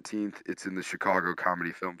 17th, it's in the Chicago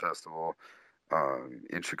Comedy Film Festival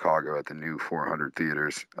in Chicago at the new 400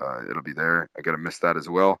 theaters. It'll be there. I gotta miss that as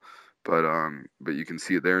well, but you can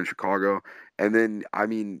see it there in Chicago. And then I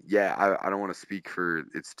mean, yeah, I don't want to speak for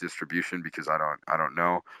its distribution because I don't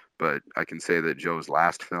know, but I can say that Joe's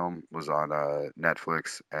last film was on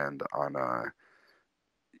Netflix and on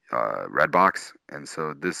Redbox, and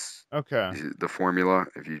so this Okay. the formula.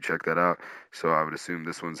 If you check that out, so I would assume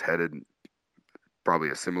this one's headed probably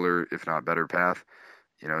a similar, if not better, path.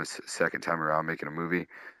 It's second time around making a movie.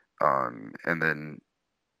 And then,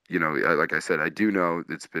 like I said, I do know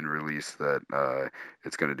it's been released that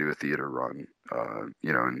it's going to do a theater run,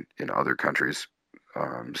 in other countries.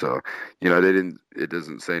 So, it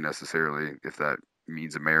doesn't say necessarily if that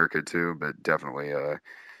means America too, but definitely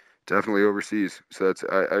overseas. So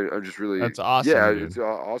I'm just really, That's yeah, awesome, it's dude.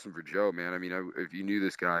 awesome for Joe, man. I mean, if you knew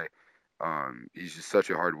this guy, he's just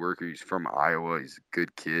such a hard worker. He's from Iowa. He's a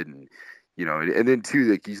good kid, and then too,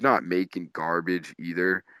 like he's not making garbage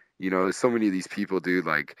either. So many of these people, dude.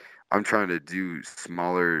 Like I'm trying to do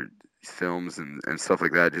smaller films and stuff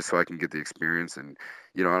like that just so I can get the experience and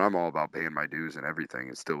I'm all about paying my dues and everything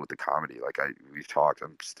and still with the comedy like we've talked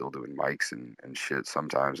I'm still doing mics and shit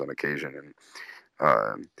sometimes on occasion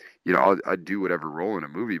and I do whatever role in a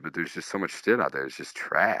movie, but there's just so much shit out there. It's just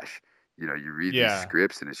trash. You read these Yeah.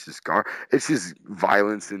 scripts and it's just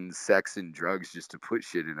violence and sex and drugs just to put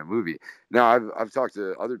shit in a movie. Now I've talked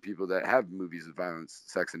to other people that have movies of violence,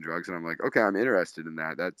 sex and drugs, and I'm like, okay, I'm interested in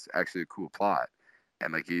that. That's actually a cool plot.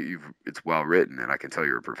 And like it's well written, and I can tell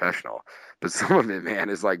you're a professional. But some of it, man,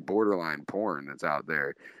 is like borderline porn that's out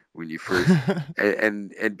there when you first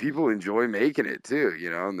and people enjoy making it too,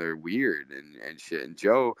 and they're weird and shit. And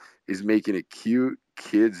Joe is making a cute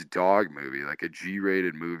kids dog movie, like a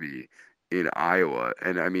G-rated movie in Iowa.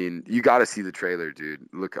 And I mean, you got to see the trailer, dude.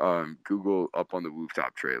 Look, Google Up on the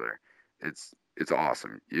Rooftop trailer. It's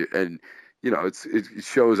awesome. It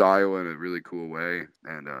shows Iowa in a really cool way,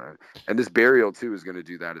 and this Burial too is going to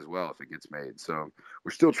do that as well if it gets made. So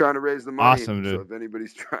we're still trying to raise the money. Awesome, So dude. if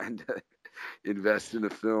anybody's trying to invest in a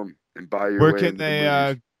film and buy your Where way can into the they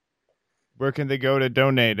movies. where can they go to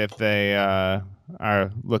donate if they are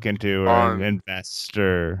looking to or Um, invest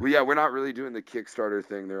or? well, yeah, we're not really doing the Kickstarter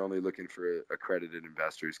thing. They're only looking for accredited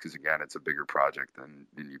investors because, again, it's a bigger project than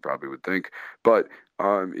you probably would think. But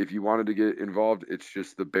if you wanted to get involved, it's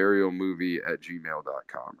just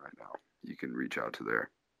theburialmovie@gmail.com right now. You can reach out to there.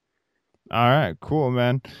 All right, cool,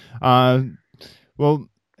 man. Well,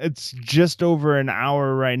 it's just over an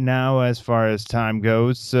hour right now as far as time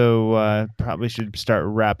goes, so probably should start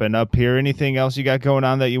wrapping up here. Anything else you got going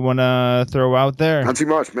on that you want to throw out there? Not too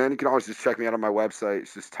much, man. You can always just check me out on my website.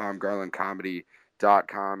 It's just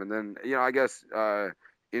TomGarlandComedy.com. And then, I guess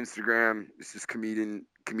Instagram is just comedian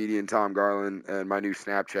Tom Garland. And my new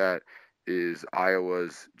Snapchat is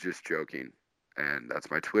Iowa's Just Joking. And that's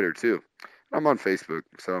my Twitter, too. I'm on Facebook.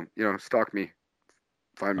 So, stalk me.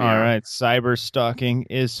 Find me All out. right, cyber stalking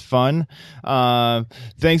is fun.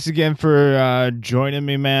 Thanks again for joining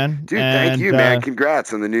me, man. Dude, thank And you, man.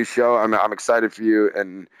 Congrats on the new show. I'm excited for you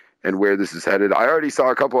and where this is headed. I already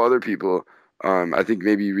saw a couple other people. I think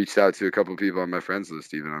maybe you reached out to a couple people on my friends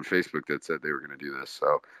list, even on Facebook, that said they were going to do this.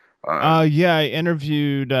 So, yeah, I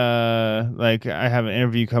interviewed like I have an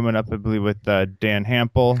interview coming up, I believe, with Dan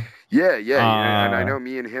Hampel. yeah. And I Uh, know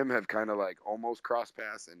me and him have kind of like almost cross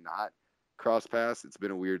paths and not cross paths. It's been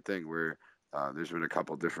a weird thing where There's been a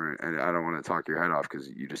couple different, and I don't want to talk your head off because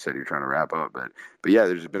you just said you're trying to wrap up, but yeah,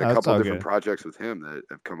 there's been a That's couple all different good. projects with him that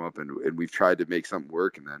have come up, and we've tried to make something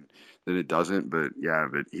work, and then it doesn't. But yeah,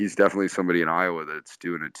 but he's definitely somebody in Iowa that's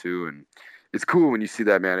doing it too, and it's cool when you see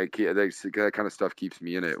that, man. That kind of stuff keeps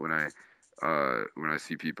me in it when I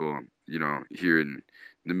see people, here in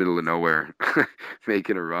the middle of nowhere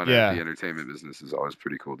making a run at Yeah. the entertainment business is always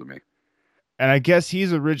pretty cool to me. And I guess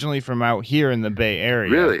he's originally from out here in the Bay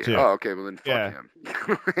Area Really? too. Oh, okay. Well, then fuck Yeah. him.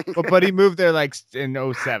 But he moved there like in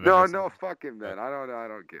 07 or No, something. fuck him then. I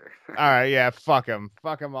don't care. All right, yeah, fuck him.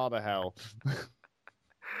 Fuck him all to hell.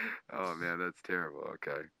 Oh man, that's terrible.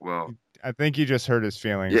 Okay. Well, I think you just hurt his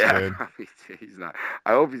feelings, yeah. dude. I mean, he's not.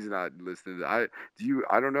 I hope he's not listening. I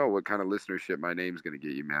don't know what kind of listenership my name's gonna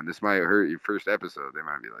get you, man. This might hurt your first episode. They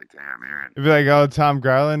might be like, "Damn, Aaron." It'd be like, oh, Tom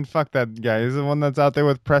Garland, fuck that guy. He's the one that's out there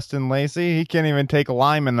with Preston Lacey. He can't even take a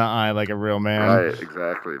lime in the eye like a real man. Right,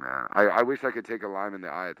 exactly, man. I wish I could take a lime in the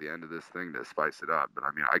eye at the end of this thing to spice it up, but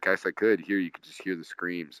I mean, I guess I could. Here, you could just hear the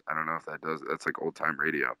screams. I don't know if that does. That's like old time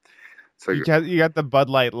radio. It's like You got the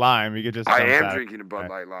Bud Light lime. You could just. I dump am that. drinking a Bud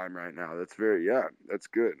Light lime right now. That's that's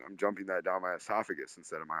good. I'm jumping that down my esophagus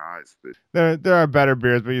instead of my eyes. But There are better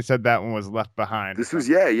beers, but you said that one was left behind. this was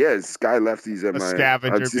This guy left these at a my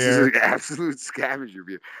scavenger this beer. is an absolute scavenger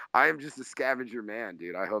beer. I am just a scavenger man,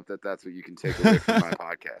 dude. I hope that's what you can take away from my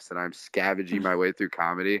podcast. And I'm scavenging my way through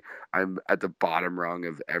comedy. I'm at the bottom rung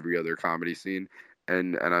of every other comedy scene.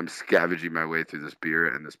 And I'm scavenging my way through this beer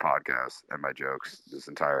and this podcast and my jokes this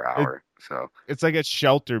entire hour. So it's like a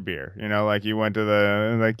shelter beer, like you went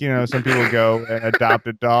to some people go and adopt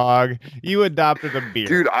a dog. You adopted a beer.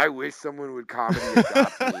 Dude, I wish someone would comedy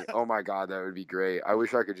adopt me. Oh my God, that would be great. I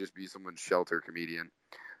wish I could just be someone's shelter comedian.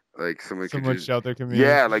 Like someone's shelter comedian.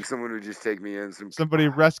 Yeah, like someone would just take me in. Somebody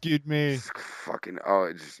rescued me. Fucking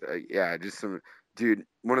just some dude.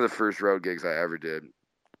 One of the first road gigs I ever did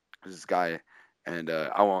was this guy. And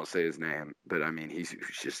I won't say his name, but I mean, he's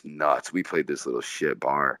just nuts. We played this little shit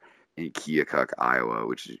bar in Keokuk, Iowa,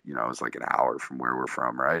 which is, is like an hour from where we're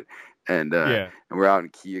from, right? And and we're out in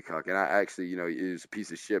Keokuk, and I actually, it was a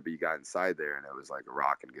piece of shit, but you got inside there, and it was like a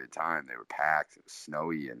rocking good time. They were packed. It was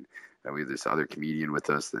snowy, and we had this other comedian with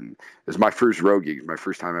us. And it was my first road gig, my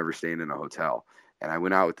first time ever staying in a hotel. And I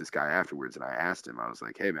went out with this guy afterwards, and I asked him, I was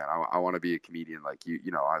like, "Hey, man, I want to be a comedian like you.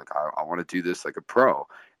 I want to do this like a pro."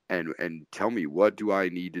 And tell me, what do I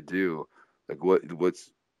need to do? Like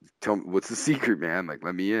what's the secret, man? Like,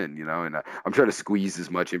 let me in, and I'm trying to squeeze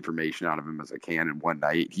as much information out of him as I can in one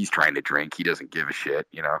night. He's trying to drink. He doesn't give a shit,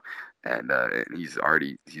 and he's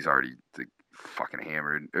already fucking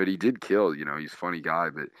hammered, but he did kill, he's a funny guy,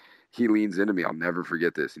 but he leans into me. I'll never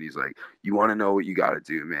forget this. And he's like, "You want to know what you got to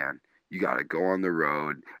do, man? You got to go on the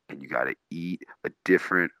road and you got to eat a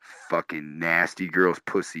different fucking nasty girl's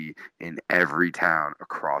pussy in every town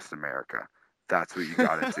across America. That's what you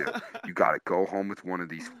got to do. You got to go home with one of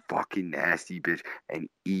these fucking nasty bitch and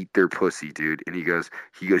eat their pussy, dude." And he goes,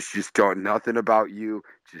 "Just don't, nothing about you.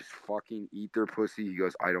 Just fucking eat their pussy." He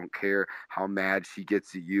goes, "I don't care how mad she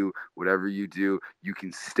gets at you. Whatever you do, you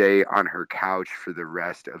can stay on her couch for the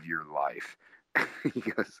rest of your life." He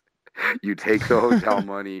goes, "You take the hotel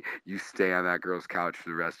money, you stay on that girl's couch for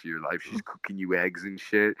the rest of your life. She's cooking you eggs and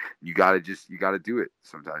shit. You gotta do it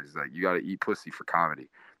sometimes. It's like, you gotta eat pussy for comedy."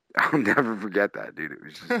 I'll never forget that, dude.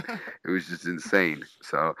 It was just insane.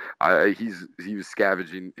 So he was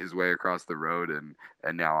scavenging his way across the road,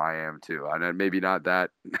 and now I am too. And maybe not that.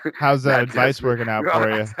 How's that advice working out for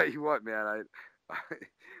you? I'll tell you what, man.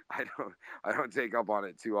 I don't take up on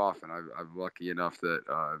it too often. I'm lucky enough that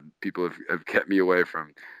people have kept me away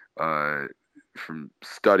from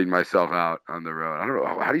studying myself out on the road. I don't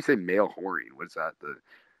know, how do you say male whoring? What's that?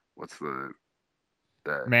 What's the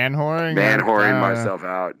man whoring? Man whoring myself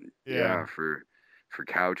out. Yeah, for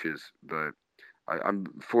couches. But I'm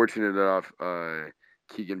fortunate enough.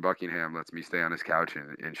 Keegan Buckingham lets me stay on his couch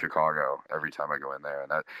in Chicago every time I go in there,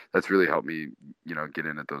 and that's really helped me, get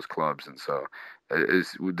in at those clubs. And so,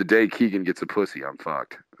 is the day Keegan gets a pussy, I'm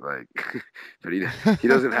fucked. Like, but he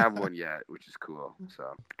doesn't have one yet, which is cool. So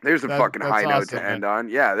there's a fucking high note to end on.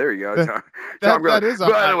 Yeah, there you go. Tom, that is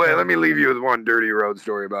by the way, let me leave you with one dirty road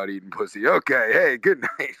story about eating pussy. Okay, hey, good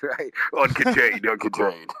night. Right, uncontained.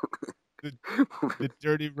 The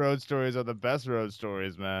dirty road stories are the best road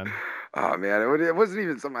stories, man. Oh man, it wasn't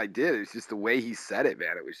even something I did. It was just the way he said it,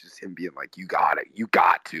 man. It was just him being like, "You got it. You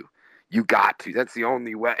got to. That's the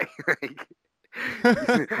only way."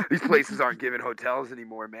 These places aren't giving hotels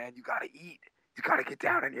anymore, man. You gotta eat. You gotta get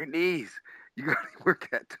down on your knees. You gotta work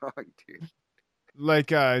that tongue, dude.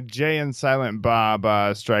 Like Jay and Silent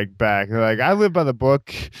Bob Strike Back. They're like, "I live by the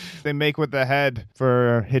book they make with the head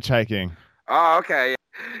for hitchhiking." Oh, okay. Yeah,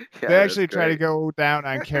 They that's actually try to great. go down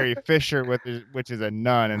on Carrie Fisher, which is a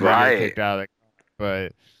nun, and they get Right. kicked out of the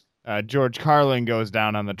car. But George Carlin goes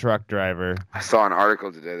down on the truck driver. I saw an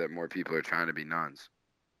article today that more people are trying to be nuns.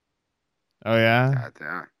 Oh yeah,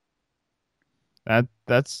 Yeah.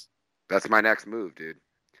 that's That's my next move, dude.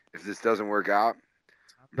 If this doesn't work out,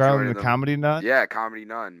 I'm Carlin joining the them. comedy nun. Yeah, comedy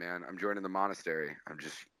nun, man. I'm joining the monastery. I'm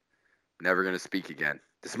just never gonna speak again.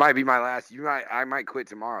 This might be my last. I might quit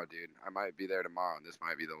tomorrow, dude. I might be there tomorrow, and this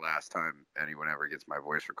might be the last time anyone ever gets my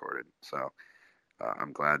voice recorded. So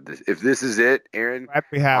I'm glad this. If this is it, Aaron, Glad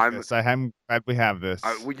we have I'm. this. I'm glad we have this.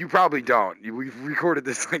 Well, you probably don't. We've recorded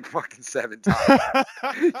this like fucking 7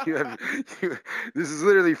 times. This is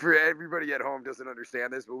literally for everybody at home doesn't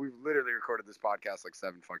understand this, but we've literally recorded this podcast like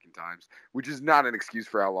 7 fucking times, which is not an excuse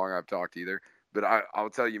for how long I've talked either. But I'll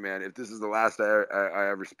tell you, man, if this is the last I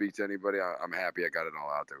ever speak to anybody, I'm happy I got it all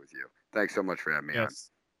out there with you. Thanks so much for having me on. Yes.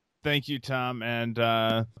 Thank you, Tom, and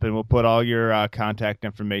we'll put all your contact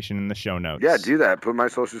information in the show notes. Yeah, do that. Put my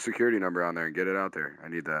social security number on there and get it out there. I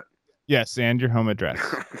need that. Yes, and your home address.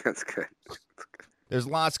 That's good. There's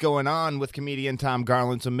lots going on with comedian Tom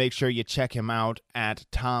Garland, so make sure you check him out at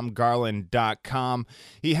tomgarland.com.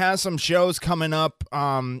 He has some shows coming up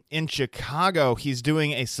in Chicago. He's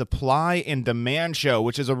doing a supply and demand show,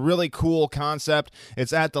 which is a really cool concept.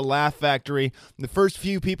 It's at the Laugh Factory. The first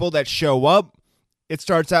few people that show up, it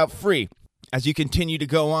starts out free. As you continue to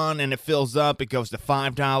go on and it fills up, it goes to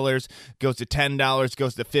 $5, goes to $10,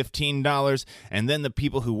 goes to $15, and then the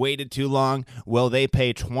people who waited too long, well, they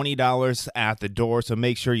pay $20 at the door, so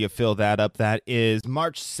make sure you fill that up. That is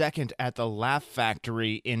March 2nd at the Laugh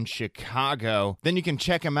Factory in Chicago. Then you can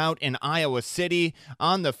check him out in Iowa City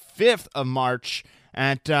on the 5th of March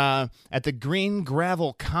at the Green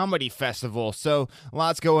Gravel Comedy Festival. So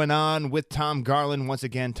lots going on with Tom Garland. Once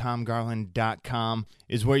again, tomgarland.com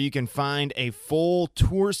is where you can find a full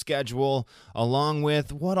tour schedule along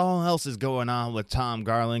with what all else is going on with Tom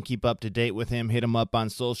Garland. Keep up to date with him. Hit him up on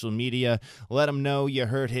social media. Let him know you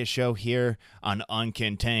heard his show here on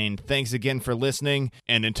Uncontained. Thanks again for listening,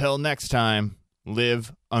 and until next time,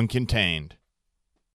 live uncontained.